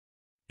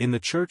 In the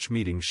church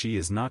meeting she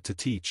is not to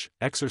teach,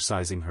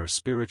 exercising her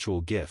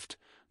spiritual gift,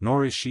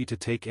 nor is she to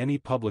take any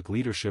public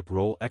leadership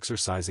role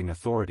exercising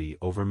authority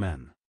over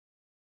men.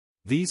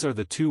 These are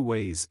the 2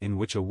 ways in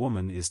which a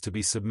woman is to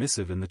be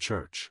submissive in the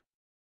church.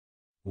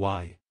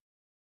 Why?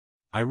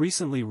 I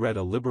recently read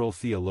a liberal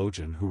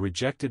theologian who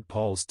rejected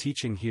Paul's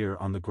teaching here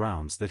on the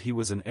grounds that he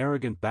was an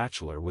arrogant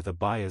bachelor with a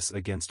bias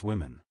against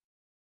women.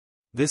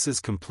 This is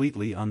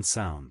completely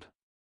unsound.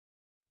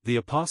 The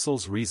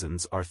apostle's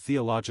reasons are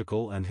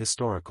theological and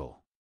historical.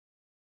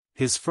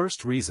 His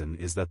first reason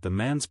is that the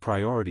man's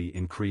priority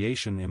in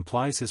creation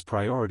implies his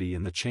priority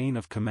in the chain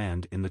of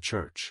command in the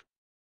church.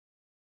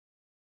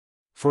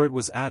 For it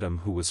was Adam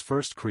who was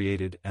first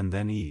created and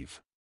then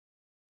Eve.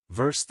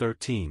 Verse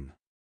 13.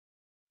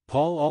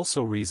 Paul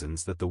also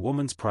reasons that the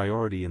woman's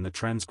priority in the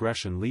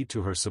transgression lead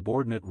to her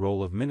subordinate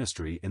role of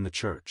ministry in the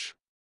church.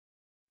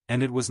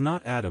 And it was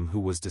not Adam who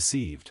was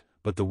deceived,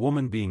 but the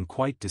woman being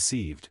quite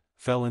deceived,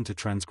 fell into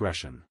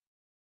transgression.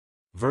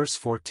 Verse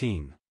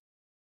 14.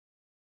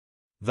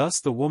 Thus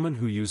the woman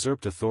who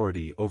usurped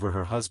authority over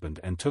her husband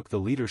and took the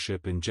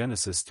leadership in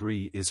Genesis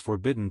 3 is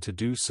forbidden to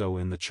do so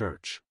in the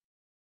church.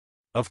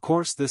 Of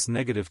course, this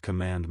negative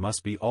command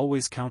must be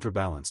always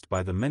counterbalanced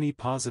by the many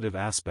positive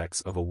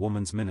aspects of a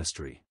woman's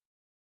ministry.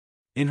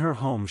 In her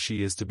home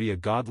she is to be a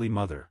godly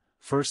mother,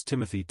 1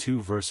 Timothy 2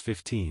 verse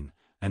 15,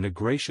 and a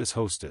gracious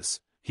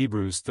hostess,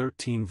 Hebrews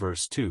 13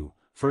 verse 2,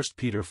 1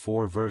 Peter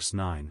 4 verse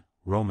 9,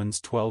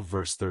 Romans 12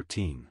 verse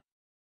 13.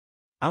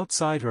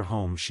 Outside her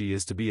home she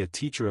is to be a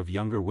teacher of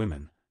younger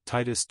women,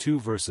 Titus 2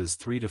 verses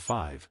 3 to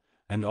 5,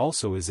 and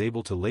also is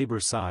able to labor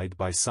side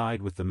by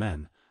side with the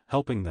men,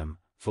 helping them,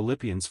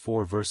 Philippians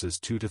 4 verses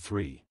 2 to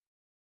 3.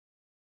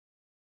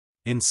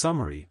 In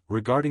summary,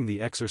 regarding the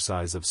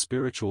exercise of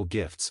spiritual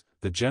gifts,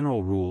 the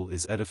general rule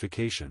is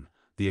edification,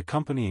 the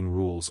accompanying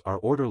rules are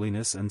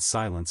orderliness and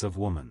silence of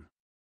woman.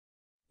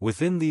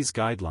 Within these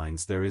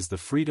guidelines there is the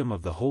freedom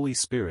of the Holy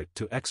Spirit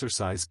to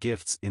exercise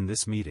gifts in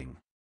this meeting.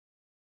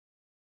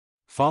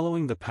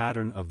 Following the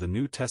pattern of the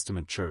New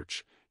Testament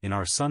Church, in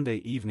our Sunday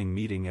evening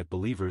meeting at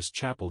Believers'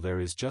 Chapel there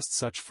is just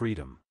such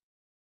freedom.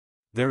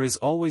 There is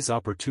always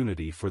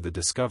opportunity for the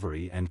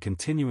discovery and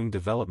continuing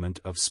development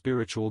of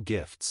spiritual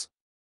gifts.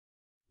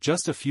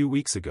 Just a few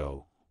weeks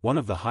ago, one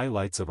of the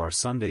highlights of our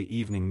Sunday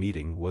evening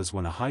meeting was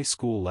when a high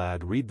school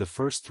lad read the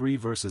first 3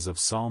 verses of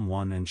Psalm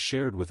 1 and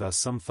shared with us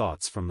some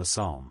thoughts from the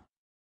psalm.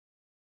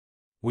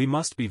 We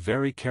must be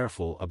very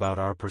careful about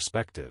our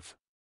perspective.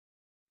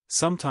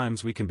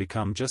 Sometimes we can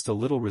become just a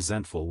little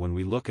resentful when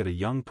we look at a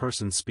young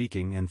person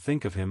speaking and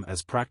think of him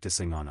as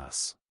practicing on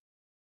us.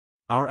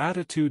 Our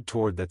attitude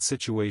toward that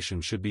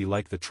situation should be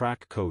like the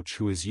track coach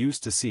who is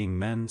used to seeing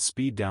men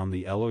speed down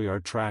the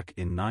Eloyard track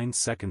in 9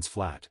 seconds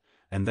flat,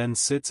 and then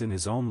sits in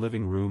his own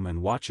living room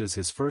and watches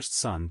his first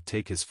son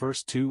take his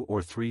first 2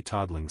 or 3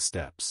 toddling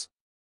steps.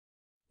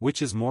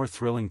 Which is more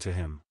thrilling to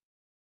him?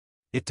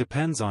 It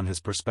depends on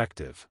his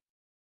perspective.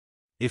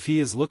 If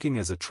he is looking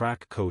as a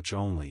track coach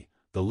only,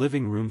 the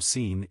living room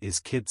scene is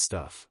kid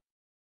stuff.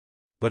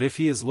 But if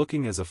he is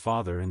looking as a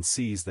father and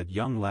sees that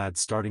young lad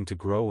starting to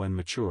grow and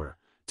mature,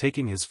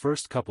 taking his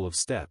first couple of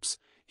steps,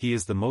 he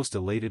is the most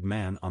elated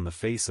man on the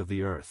face of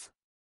the earth.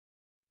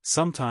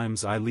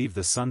 Sometimes I leave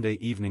the Sunday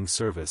evening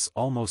service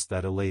almost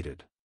that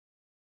elated.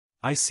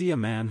 I see a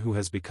man who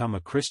has become a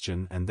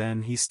Christian and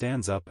then he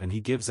stands up and he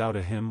gives out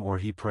a hymn or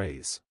he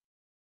prays.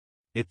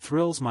 It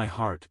thrills my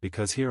heart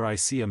because here I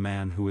see a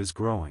man who is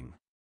growing.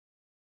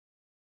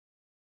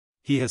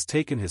 He has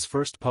taken his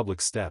first public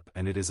step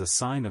and it is a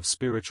sign of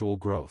spiritual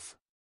growth.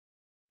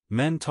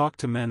 Men talk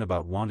to men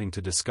about wanting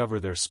to discover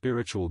their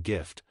spiritual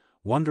gift,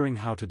 wondering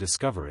how to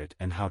discover it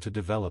and how to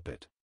develop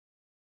it.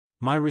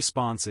 My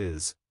response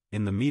is,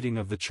 in the meeting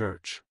of the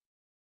church.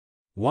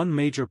 One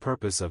major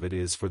purpose of it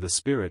is for the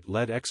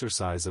Spirit-led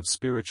exercise of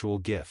spiritual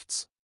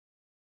gifts.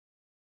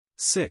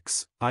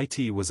 6.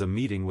 It was a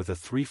meeting with a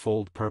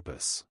threefold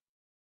purpose.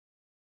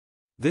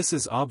 This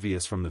is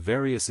obvious from the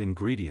various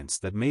ingredients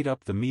that made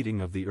up the meeting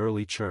of the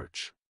early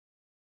church.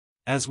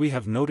 As we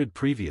have noted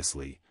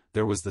previously,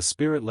 there was the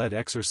Spirit-led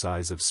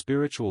exercise of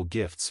spiritual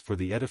gifts for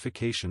the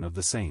edification of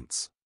the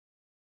saints.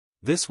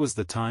 This was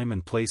the time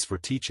and place for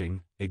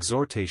teaching,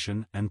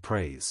 exhortation, and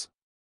praise.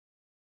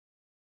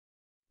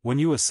 When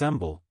you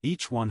assemble,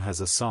 each one has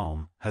a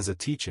psalm, has a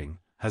teaching,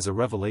 has a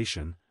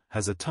revelation,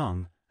 has a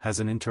tongue, has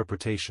an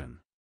interpretation.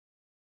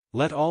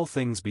 Let all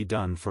things be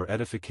done for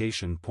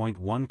edification.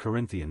 1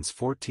 Corinthians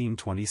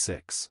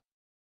 14:26.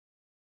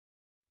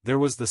 There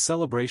was the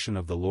celebration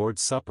of the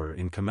Lord's Supper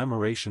in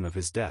commemoration of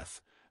his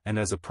death, and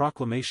as a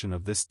proclamation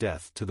of this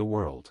death to the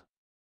world.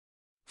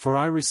 For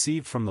I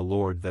received from the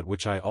Lord that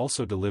which I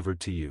also delivered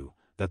to you,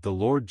 that the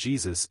Lord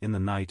Jesus in the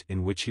night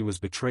in which he was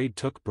betrayed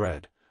took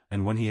bread,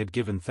 and when he had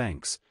given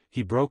thanks,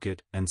 he broke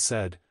it, and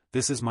said,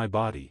 This is my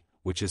body,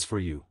 which is for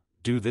you,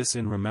 do this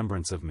in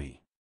remembrance of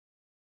me.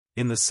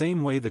 In the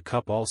same way the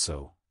cup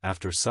also,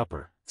 after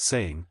supper,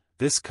 saying,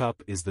 This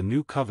cup is the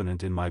new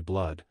covenant in my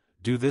blood,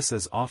 do this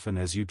as often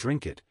as you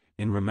drink it,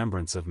 in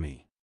remembrance of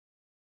me.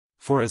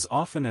 For as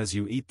often as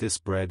you eat this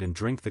bread and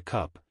drink the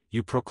cup,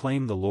 you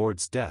proclaim the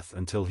Lord's death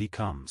until he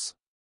comes.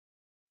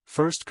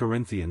 1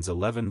 Corinthians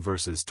 11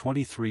 verses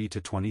 23 to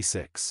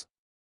 26.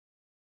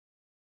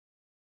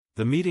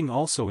 The meeting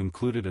also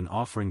included an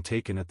offering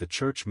taken at the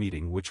church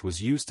meeting which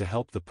was used to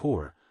help the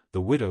poor,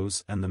 the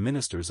widows and the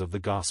ministers of the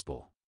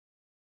gospel.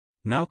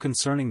 Now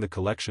concerning the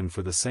collection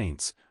for the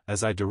saints,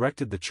 as I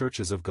directed the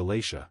churches of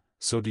Galatia,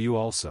 so do you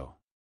also.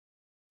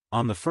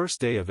 On the first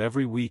day of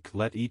every week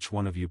let each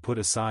one of you put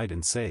aside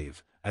and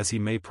save, as he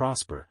may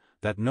prosper,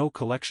 that no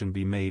collection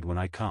be made when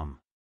I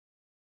come.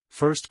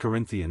 1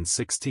 Corinthians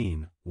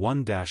 16,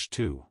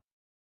 1-2.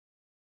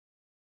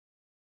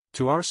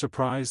 To our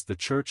surprise, the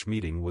church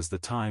meeting was the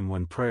time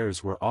when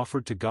prayers were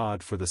offered to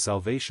God for the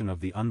salvation of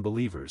the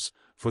unbelievers,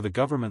 for the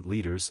government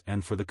leaders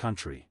and for the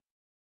country.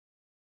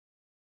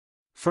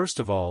 First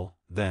of all,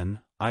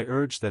 then, I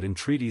urge that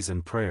entreaties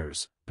and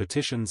prayers,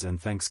 petitions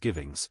and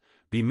thanksgivings,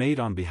 be made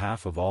on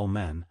behalf of all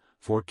men,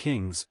 for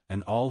kings,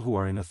 and all who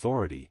are in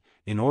authority,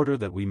 in order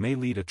that we may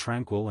lead a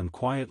tranquil and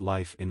quiet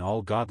life in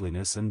all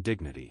godliness and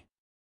dignity.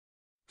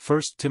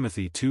 1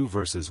 Timothy 2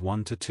 verses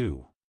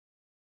 1-2.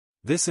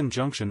 This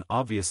injunction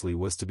obviously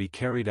was to be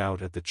carried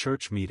out at the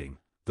church meeting,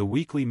 the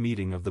weekly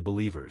meeting of the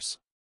believers.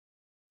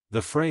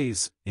 The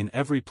phrase, in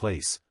every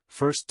place,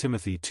 1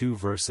 Timothy 2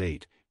 verse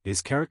 8,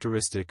 is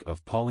characteristic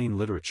of Pauline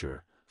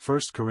literature,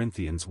 1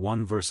 Corinthians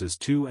 1 verses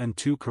 2 and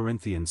 2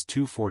 Corinthians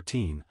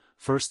 2:14,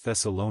 1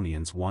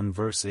 Thessalonians 1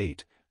 verse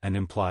 8, and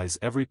implies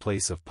every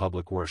place of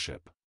public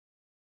worship.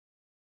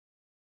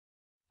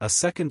 A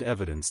second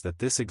evidence that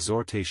this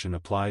exhortation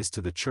applies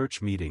to the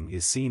church meeting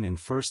is seen in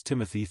 1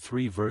 Timothy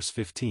 3 verse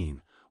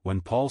 15,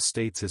 when Paul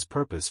states his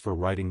purpose for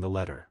writing the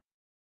letter.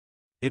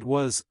 It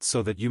was,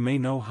 so that you may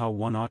know how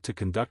one ought to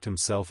conduct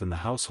himself in the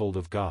household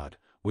of God,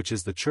 which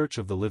is the church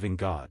of the living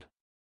God.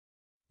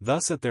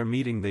 Thus at their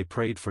meeting they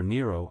prayed for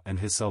Nero and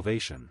his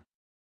salvation.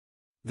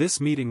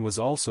 This meeting was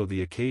also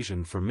the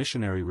occasion for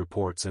missionary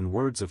reports and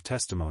words of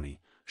testimony,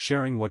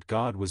 sharing what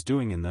God was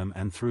doing in them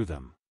and through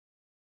them.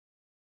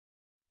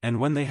 And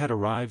when they had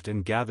arrived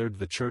and gathered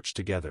the church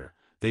together,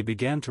 they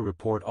began to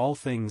report all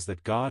things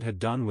that God had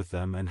done with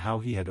them and how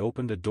he had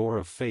opened a door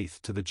of faith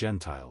to the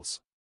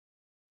Gentiles.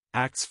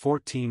 Acts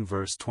 14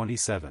 verse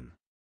 27.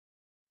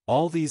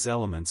 All these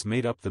elements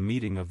made up the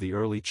meeting of the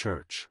early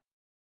church.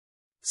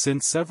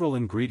 Since several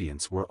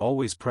ingredients were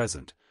always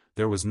present,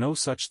 there was no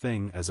such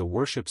thing as a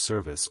worship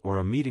service or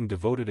a meeting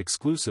devoted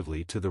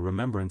exclusively to the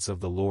remembrance of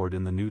the Lord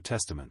in the New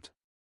Testament.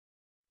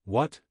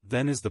 What,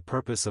 then, is the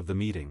purpose of the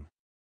meeting?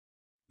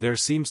 There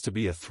seems to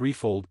be a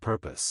threefold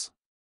purpose.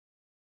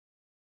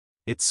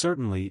 It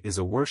certainly is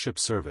a worship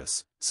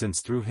service,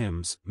 since through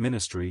hymns,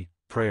 ministry,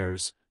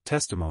 prayers,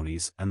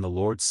 testimonies and the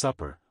Lord's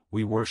Supper,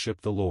 we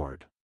worship the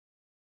Lord.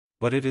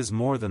 But it is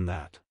more than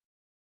that.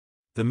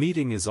 The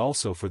meeting is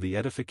also for the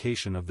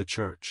edification of the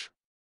church.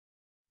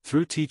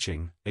 Through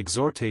teaching,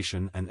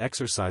 exhortation and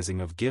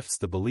exercising of gifts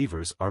the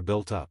believers are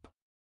built up.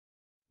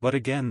 But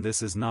again,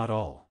 this is not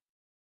all.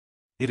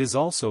 It is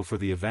also for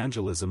the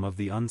evangelism of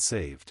the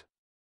unsaved.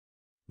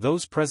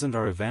 Those present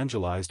are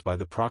evangelized by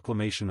the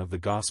proclamation of the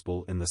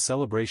gospel in the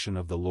celebration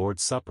of the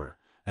Lord's Supper,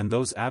 and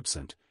those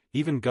absent,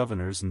 even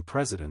governors and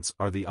presidents,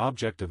 are the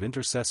object of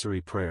intercessory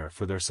prayer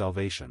for their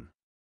salvation.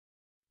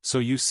 So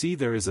you see,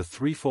 there is a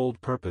threefold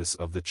purpose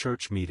of the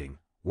church meeting: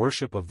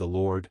 worship of the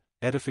Lord,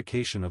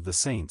 edification of the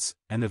saints,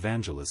 and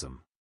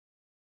evangelism.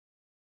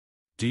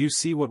 Do you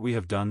see what we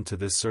have done to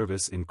this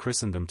service in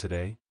Christendom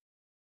today?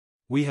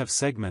 We have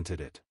segmented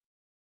it.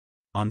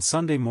 On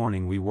Sunday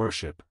morning we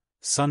worship,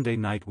 Sunday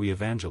night we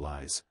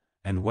evangelize,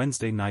 and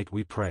Wednesday night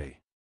we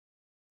pray.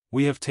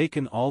 We have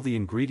taken all the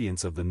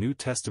ingredients of the New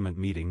Testament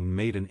meeting and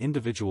made an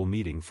individual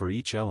meeting for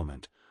each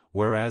element,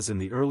 whereas in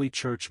the early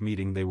church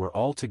meeting they were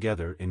all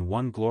together in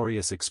one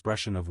glorious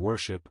expression of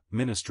worship,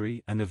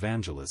 ministry, and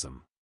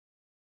evangelism.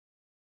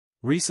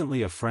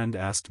 Recently a friend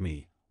asked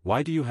me,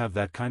 "Why do you have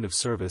that kind of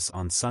service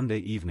on Sunday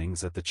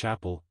evenings at the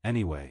chapel,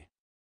 anyway?"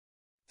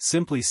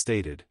 Simply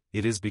stated,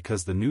 it is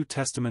because the New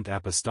Testament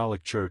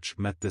Apostolic Church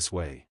met this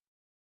way.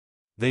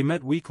 They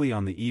met weekly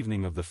on the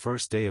evening of the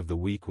first day of the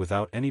week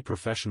without any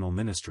professional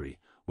ministry,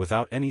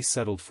 without any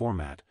settled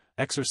format,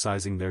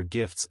 exercising their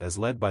gifts as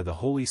led by the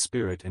Holy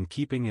Spirit and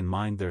keeping in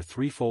mind their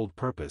threefold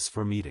purpose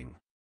for meeting.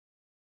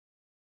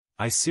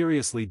 I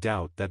seriously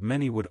doubt that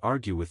many would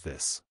argue with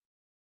this.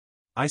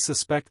 I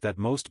suspect that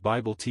most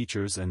Bible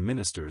teachers and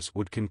ministers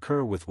would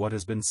concur with what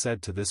has been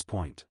said to this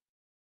point.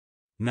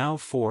 Now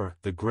for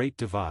the Great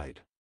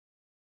Divide.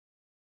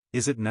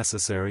 Is it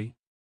necessary?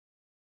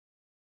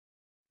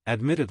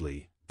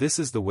 Admittedly, this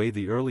is the way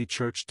the early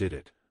church did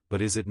it,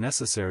 but is it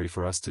necessary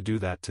for us to do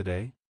that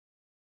today?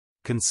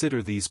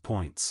 Consider these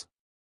points.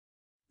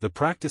 The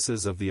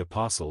practices of the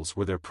apostles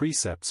were their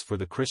precepts for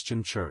the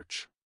Christian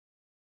church.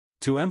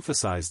 To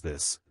emphasize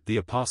this, the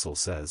apostle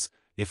says,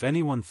 "If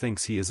anyone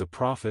thinks he is a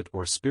prophet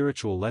or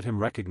spiritual, let him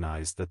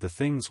recognize that the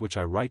things which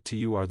I write to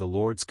you are the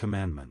Lord's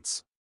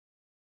commandments."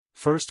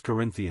 1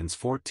 Corinthians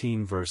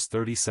 14 verse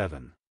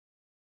 37.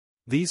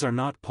 These are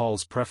not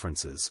Paul's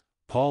preferences.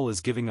 Paul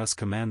is giving us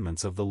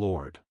commandments of the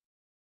Lord.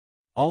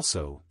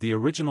 Also, the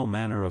original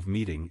manner of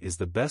meeting is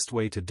the best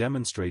way to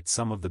demonstrate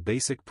some of the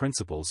basic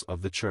principles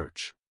of the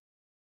church.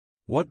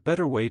 What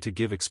better way to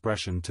give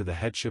expression to the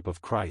headship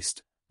of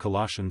Christ,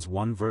 Colossians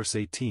 1 verse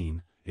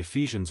 18,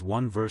 Ephesians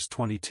 1 verse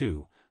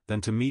 22,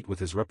 than to meet with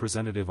his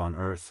representative on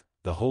earth,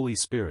 the Holy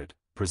Spirit,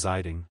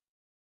 presiding?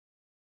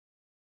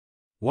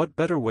 What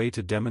better way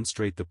to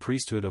demonstrate the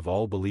priesthood of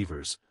all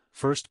believers,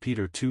 1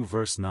 Peter 2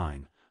 verse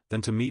 9,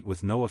 than to meet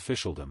with no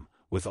officialdom,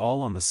 with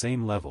all on the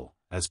same level,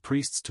 as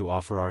priests to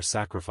offer our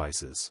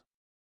sacrifices?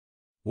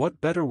 What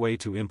better way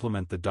to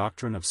implement the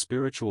doctrine of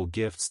spiritual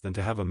gifts than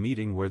to have a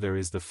meeting where there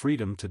is the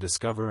freedom to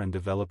discover and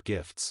develop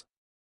gifts?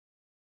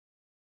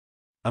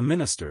 A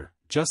minister,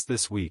 just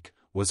this week,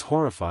 was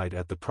horrified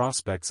at the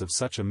prospects of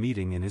such a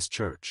meeting in his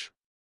church.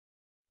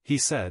 He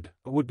said,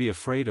 "I would be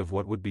afraid of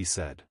what would be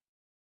said."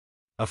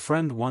 A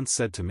friend once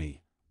said to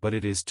me, "But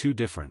it is too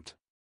different.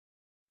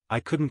 I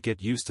couldn't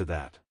get used to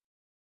that."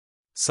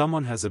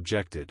 Someone has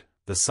objected,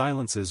 "The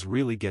silences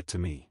really get to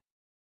me."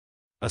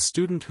 A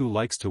student who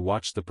likes to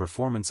watch the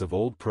performance of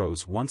old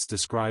pros once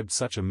described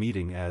such a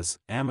meeting as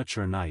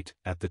amateur night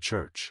at the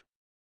church.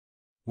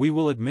 We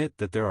will admit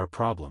that there are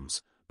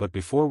problems, but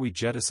before we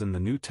jettison the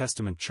New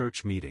Testament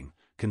church meeting,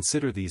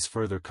 consider these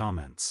further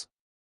comments.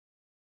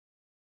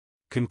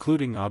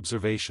 Concluding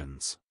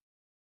observations.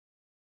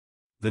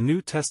 The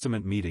New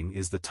Testament meeting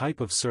is the type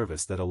of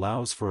service that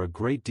allows for a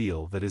great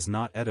deal that is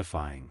not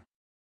edifying.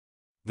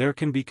 There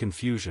can be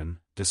confusion,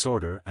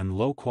 disorder, and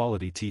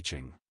low-quality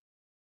teaching.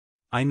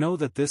 I know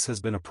that this has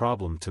been a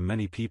problem to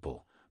many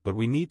people, but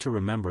we need to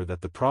remember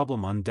that the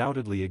problem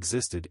undoubtedly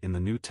existed in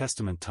the New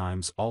Testament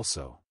times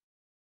also.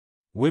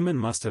 Women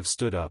must have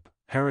stood up,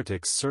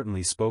 heretics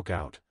certainly spoke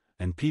out,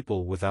 and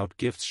people without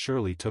gifts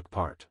surely took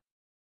part.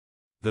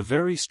 The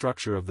very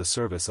structure of the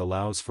service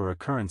allows for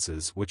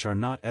occurrences which are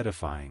not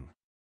edifying.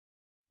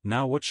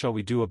 Now what shall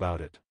we do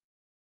about it?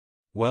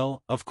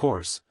 Well, of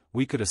course,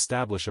 we could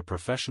establish a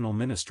professional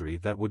ministry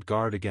that would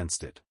guard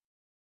against it.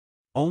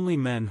 Only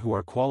men who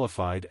are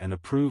qualified and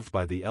approved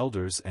by the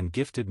elders and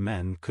gifted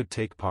men could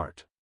take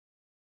part.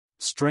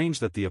 Strange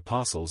that the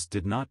apostles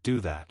did not do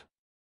that.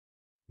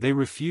 They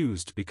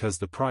refused because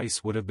the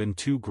price would have been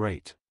too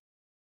great.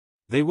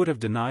 They would have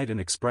denied an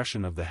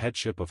expression of the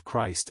headship of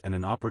Christ and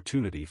an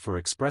opportunity for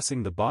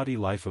expressing the body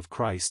life of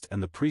Christ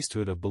and the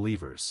priesthood of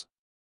believers.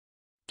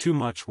 Too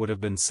much would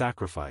have been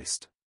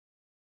sacrificed.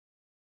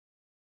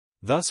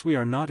 Thus we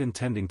are not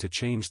intending to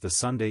change the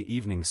Sunday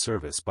evening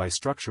service by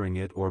structuring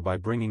it or by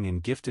bringing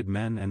in gifted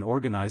men and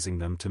organizing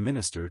them to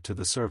minister to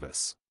the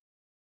service.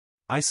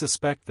 I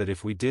suspect that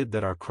if we did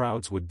that our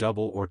crowds would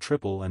double or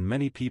triple and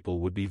many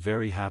people would be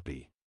very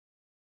happy.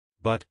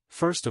 But,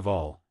 first of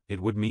all, it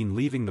would mean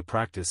leaving the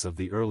practice of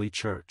the early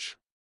church.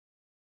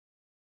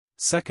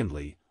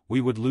 Secondly, we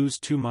would lose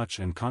too much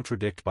and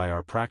contradict by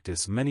our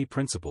practice many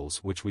principles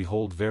which we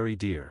hold very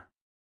dear.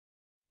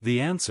 The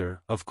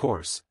answer, of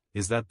course,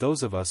 is that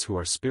those of us who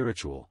are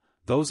spiritual,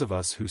 those of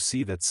us who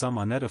see that some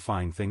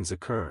unedifying things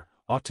occur,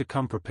 ought to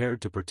come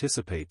prepared to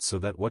participate so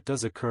that what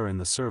does occur in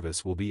the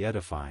service will be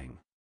edifying.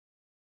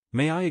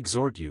 May I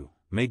exhort you,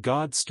 may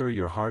God stir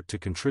your heart to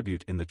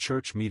contribute in the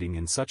church meeting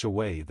in such a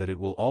way that it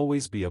will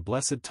always be a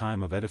blessed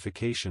time of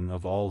edification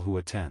of all who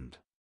attend.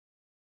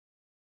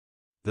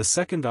 The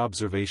second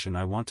observation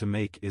I want to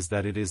make is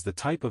that it is the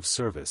type of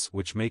service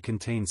which may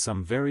contain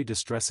some very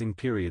distressing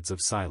periods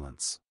of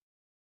silence.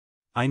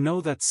 I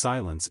know that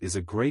silence is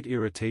a great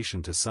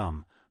irritation to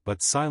some,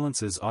 but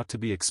silences ought to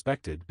be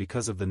expected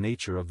because of the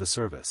nature of the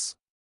service.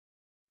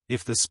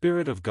 If the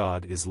Spirit of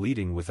God is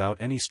leading without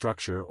any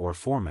structure or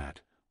format,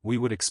 we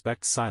would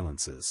expect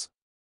silences.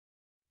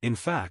 In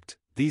fact,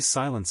 these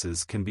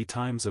silences can be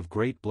times of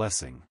great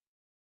blessing.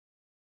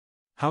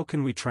 How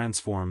can we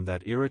transform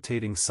that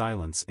irritating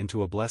silence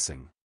into a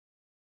blessing?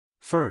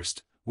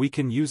 First, we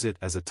can use it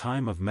as a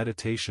time of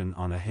meditation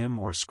on a hymn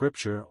or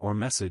scripture or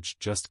message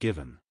just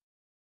given.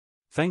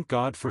 Thank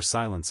God for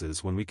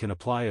silences when we can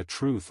apply a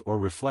truth or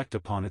reflect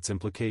upon its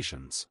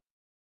implications.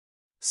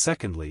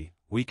 Secondly,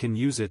 we can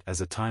use it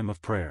as a time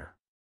of prayer.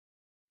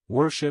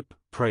 Worship,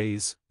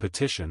 praise,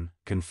 petition,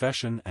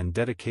 confession and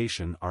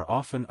dedication are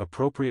often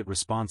appropriate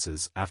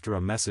responses after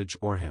a message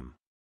or hymn.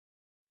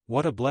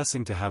 What a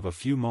blessing to have a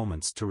few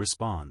moments to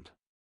respond.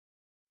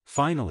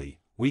 Finally,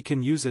 we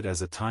can use it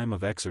as a time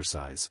of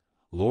exercise.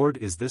 Lord,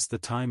 is this the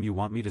time you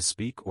want me to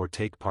speak or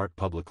take part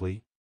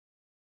publicly?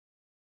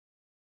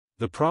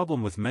 The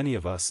problem with many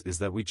of us is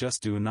that we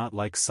just do not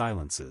like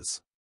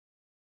silences.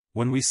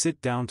 When we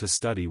sit down to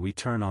study, we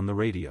turn on the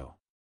radio.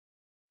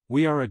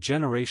 We are a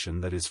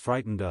generation that is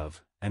frightened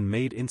of, and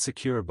made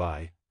insecure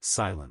by,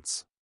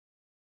 silence.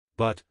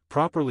 But,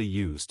 properly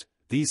used,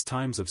 these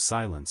times of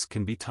silence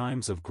can be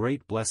times of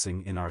great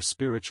blessing in our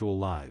spiritual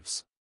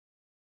lives.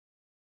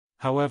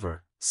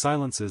 However,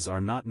 silences are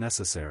not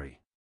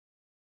necessary.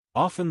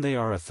 Often they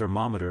are a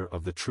thermometer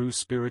of the true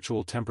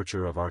spiritual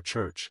temperature of our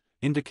church,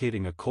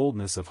 indicating a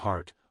coldness of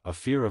heart, a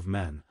fear of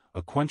men,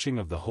 a quenching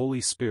of the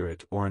Holy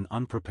Spirit or an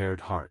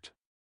unprepared heart.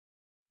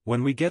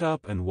 When we get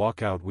up and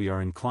walk out, we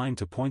are inclined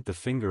to point the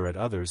finger at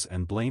others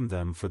and blame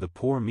them for the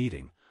poor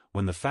meeting,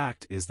 when the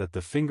fact is that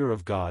the finger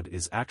of God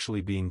is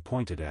actually being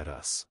pointed at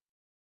us.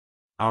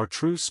 Our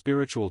true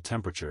spiritual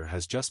temperature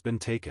has just been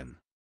taken.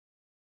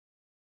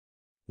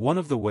 One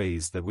of the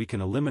ways that we can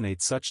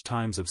eliminate such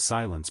times of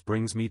silence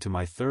brings me to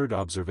my third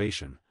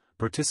observation: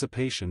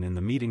 participation in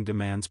the meeting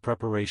demands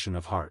preparation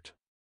of heart.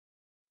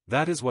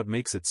 That is what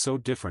makes it so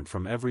different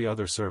from every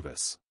other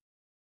service.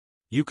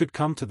 You could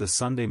come to the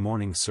Sunday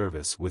morning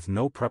service with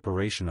no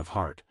preparation of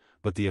heart,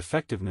 but the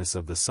effectiveness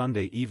of the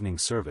Sunday evening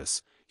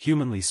service,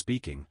 humanly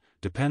speaking,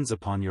 depends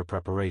upon your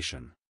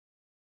preparation.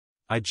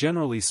 I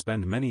generally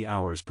spend many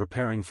hours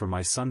preparing for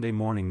my Sunday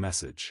morning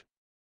message.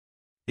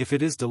 If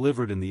it is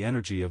delivered in the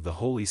energy of the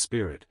Holy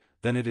Spirit,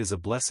 then it is a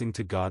blessing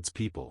to God's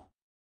people.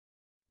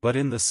 But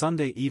in the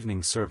Sunday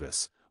evening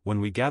service, when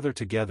we gather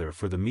together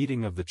for the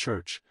meeting of the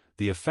church,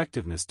 the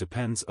effectiveness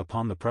depends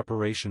upon the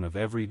preparation of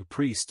every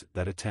priest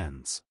that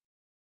attends.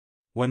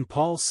 When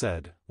Paul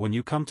said, "When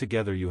you come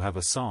together you have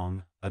a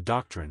song, a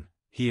doctrine,"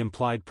 he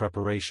implied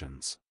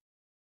preparations.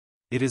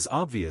 It is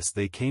obvious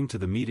they came to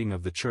the meeting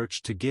of the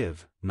church to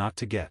give, not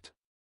to get.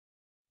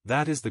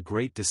 That is the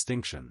great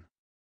distinction.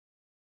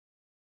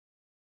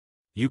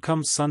 You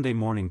come Sunday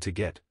morning to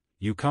get,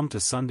 you come to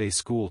Sunday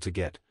school to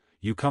get,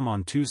 you come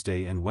on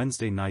Tuesday and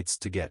Wednesday nights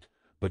to get,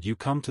 but you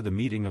come to the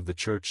meeting of the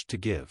church to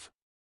give.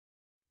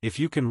 If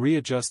you can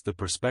readjust the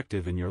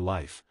perspective in your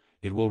life,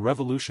 it will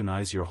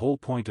revolutionize your whole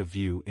point of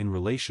view in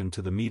relation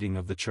to the meeting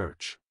of the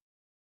church.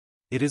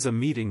 It is a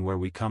meeting where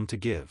we come to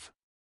give.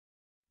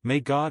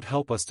 May God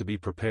help us to be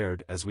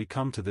prepared as we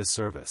come to this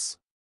service.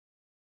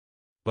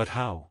 But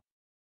how?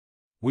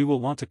 We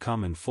will want to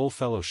come in full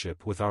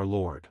fellowship with our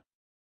Lord.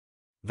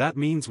 That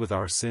means with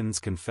our sins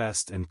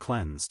confessed and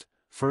cleansed,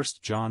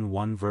 1 John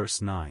 1 verse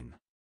 9.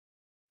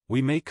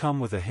 We may come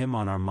with a hymn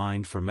on our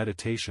mind for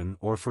meditation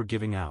or for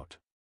giving out.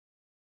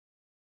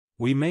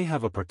 We may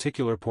have a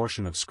particular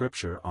portion of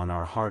Scripture on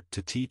our heart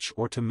to teach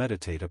or to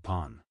meditate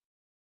upon.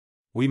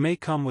 We may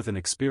come with an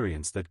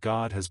experience that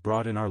God has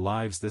brought in our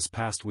lives this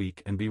past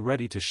week and be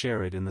ready to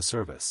share it in the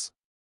service.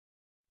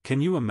 Can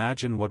you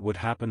imagine what would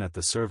happen at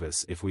the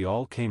service if we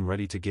all came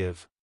ready to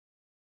give?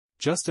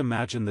 Just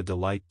imagine the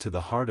delight to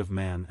the heart of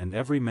man and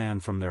every man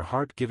from their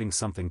heart giving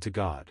something to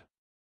God.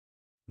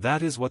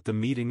 That is what the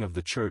meeting of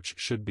the church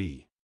should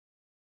be.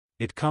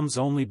 It comes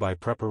only by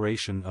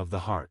preparation of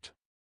the heart.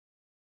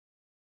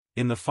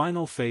 In the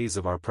final phase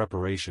of our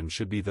preparation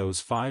should be those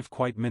 5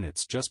 quiet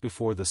minutes just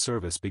before the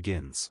service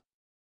begins.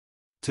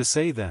 To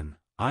say then,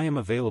 "I am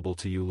available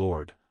to you,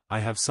 Lord, I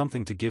have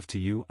something to give to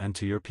you and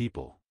to your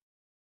people.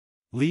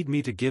 Lead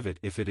me to give it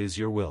if it is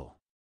your will."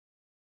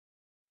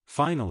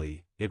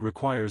 Finally, it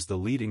requires the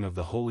leading of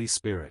the Holy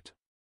Spirit.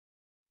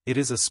 It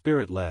is a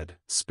Spirit-led,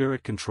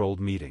 Spirit-controlled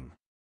meeting.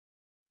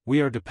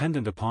 We are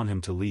dependent upon Him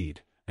to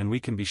lead, and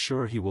we can be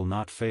sure He will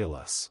not fail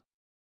us.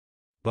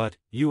 But,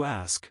 you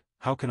ask,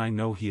 how can I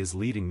know He is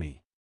leading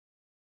me?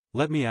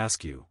 Let me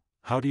ask you,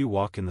 how do you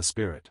walk in the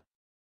Spirit?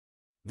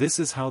 This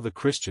is how the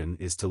Christian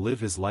is to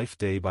live his life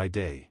day by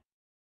day.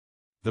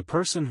 The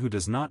person who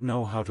does not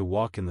know how to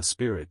walk in the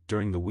Spirit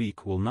during the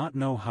week will not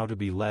know how to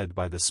be led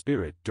by the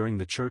Spirit during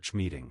the church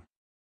meeting.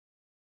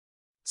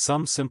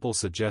 Some simple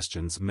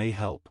suggestions may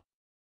help.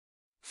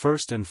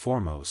 First and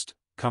foremost,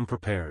 come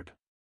prepared.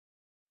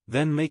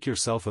 Then make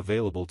yourself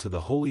available to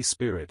the Holy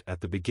Spirit at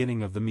the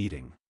beginning of the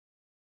meeting.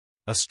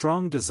 A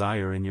strong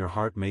desire in your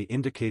heart may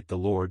indicate the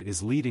Lord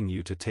is leading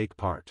you to take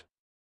part.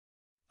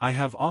 I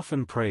have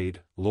often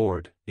prayed,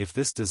 "Lord, if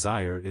this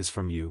desire is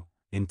from you,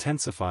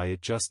 intensify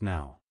it just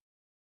now."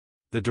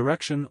 The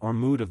direction or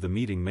mood of the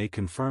meeting may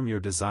confirm your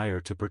desire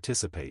to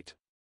participate.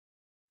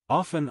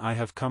 Often I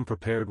have come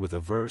prepared with a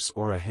verse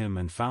or a hymn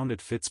and found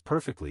it fits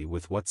perfectly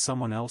with what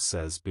someone else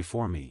says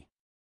before me.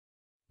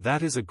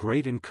 That is a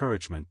great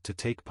encouragement to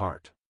take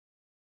part.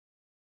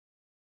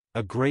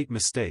 A great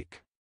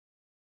mistake.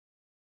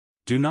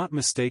 Do not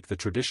mistake the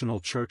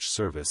traditional church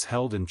service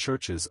held in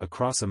churches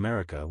across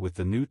America with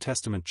the New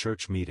Testament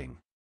church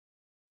meeting.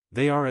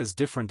 They are as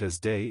different as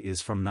day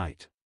is from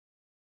night.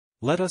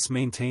 Let us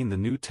maintain the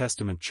New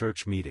Testament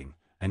church meeting,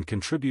 and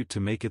contribute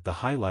to make it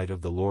the highlight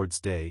of the Lord's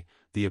Day,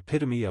 the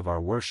epitome of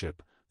our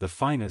worship, the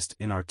finest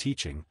in our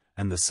teaching,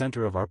 and the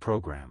center of our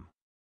program.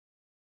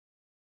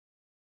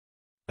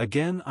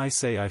 Again I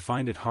say I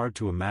find it hard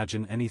to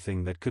imagine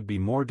anything that could be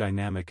more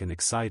dynamic and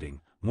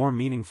exciting, more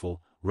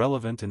meaningful,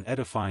 relevant and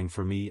edifying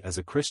for me as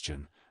a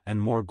Christian,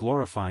 and more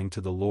glorifying to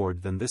the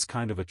Lord than this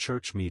kind of a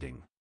church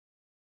meeting.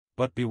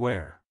 But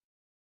beware.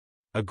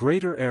 A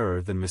greater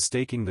error than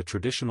mistaking the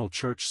traditional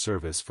church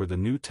service for the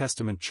New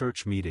Testament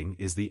church meeting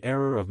is the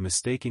error of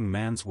mistaking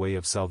man's way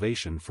of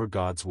salvation for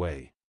God's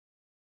way.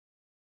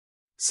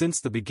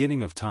 Since the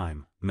beginning of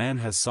time, man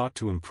has sought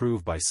to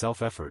improve by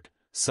self-effort,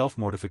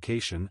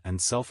 self-mortification and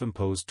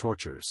self-imposed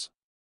tortures.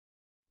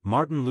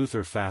 Martin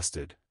Luther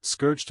fasted,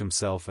 scourged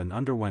himself and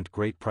underwent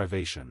great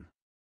privation.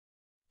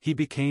 He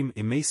became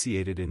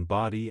emaciated in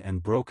body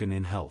and broken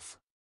in health.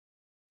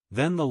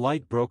 Then the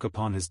light broke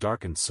upon his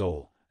darkened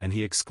soul, and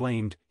he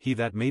exclaimed, "He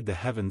that made the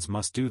heavens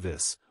must do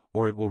this,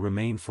 or it will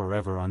remain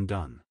forever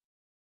undone."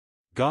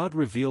 God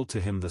revealed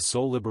to him the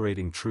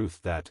soul-liberating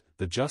truth that,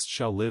 "the just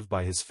shall live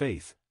by his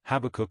faith,"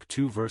 Habakkuk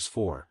 2 verse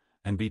 4,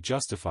 and be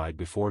justified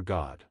before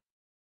God.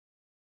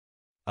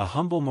 A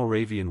humble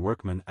Moravian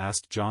workman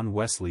asked John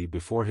Wesley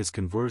before his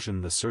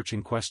conversion the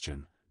searching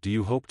question, "Do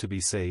you hope to be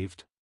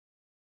saved?"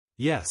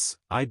 "Yes,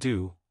 I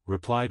do,"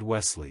 replied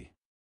Wesley.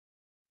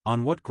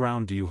 On what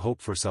ground do you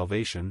hope for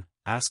salvation?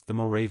 Asked the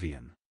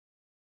Moravian.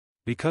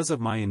 Because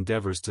of my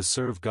endeavors to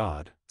serve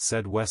God,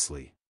 said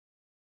Wesley.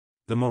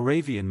 The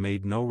Moravian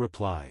made no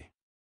reply.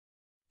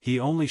 He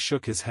only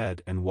shook his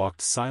head and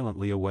walked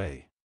silently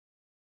away.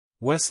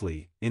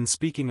 Wesley, in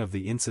speaking of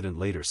the incident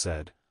later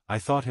said, I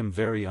thought him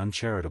very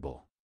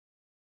uncharitable.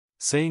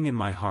 Saying in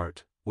my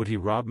heart, would he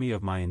rob me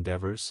of my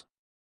endeavors?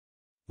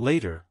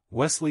 Later,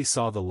 Wesley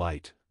saw the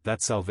light,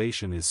 that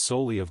salvation is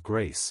solely of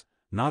grace,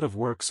 not of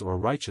works or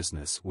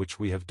righteousness which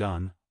we have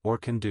done, or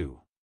can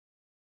do.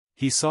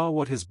 He saw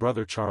what his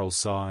brother Charles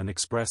saw and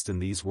expressed in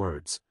these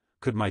words,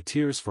 could my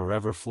tears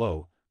forever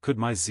flow, could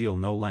my zeal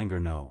no longer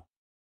know.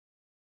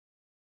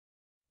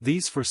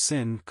 These for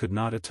sin could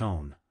not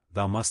atone,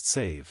 thou must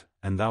save,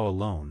 and thou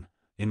alone,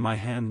 in my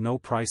hand no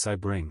price I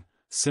bring,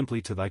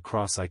 simply to thy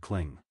cross I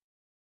cling.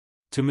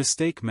 To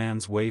mistake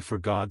man's way for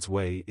God's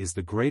way is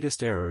the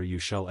greatest error you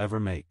shall ever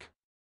make.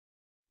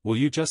 Will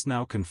you just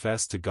now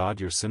confess to God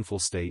your sinful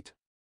state?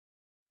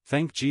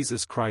 Thank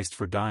Jesus Christ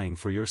for dying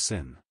for your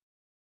sin.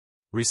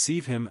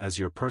 Receive him as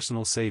your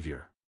personal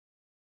Savior.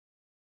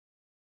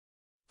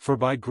 For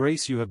by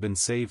grace you have been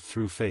saved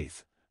through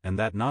faith, and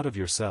that not of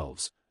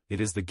yourselves,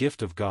 it is the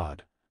gift of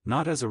God,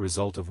 not as a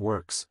result of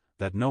works,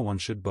 that no one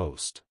should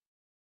boast.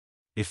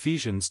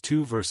 Ephesians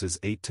 2 verses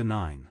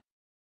 8-9.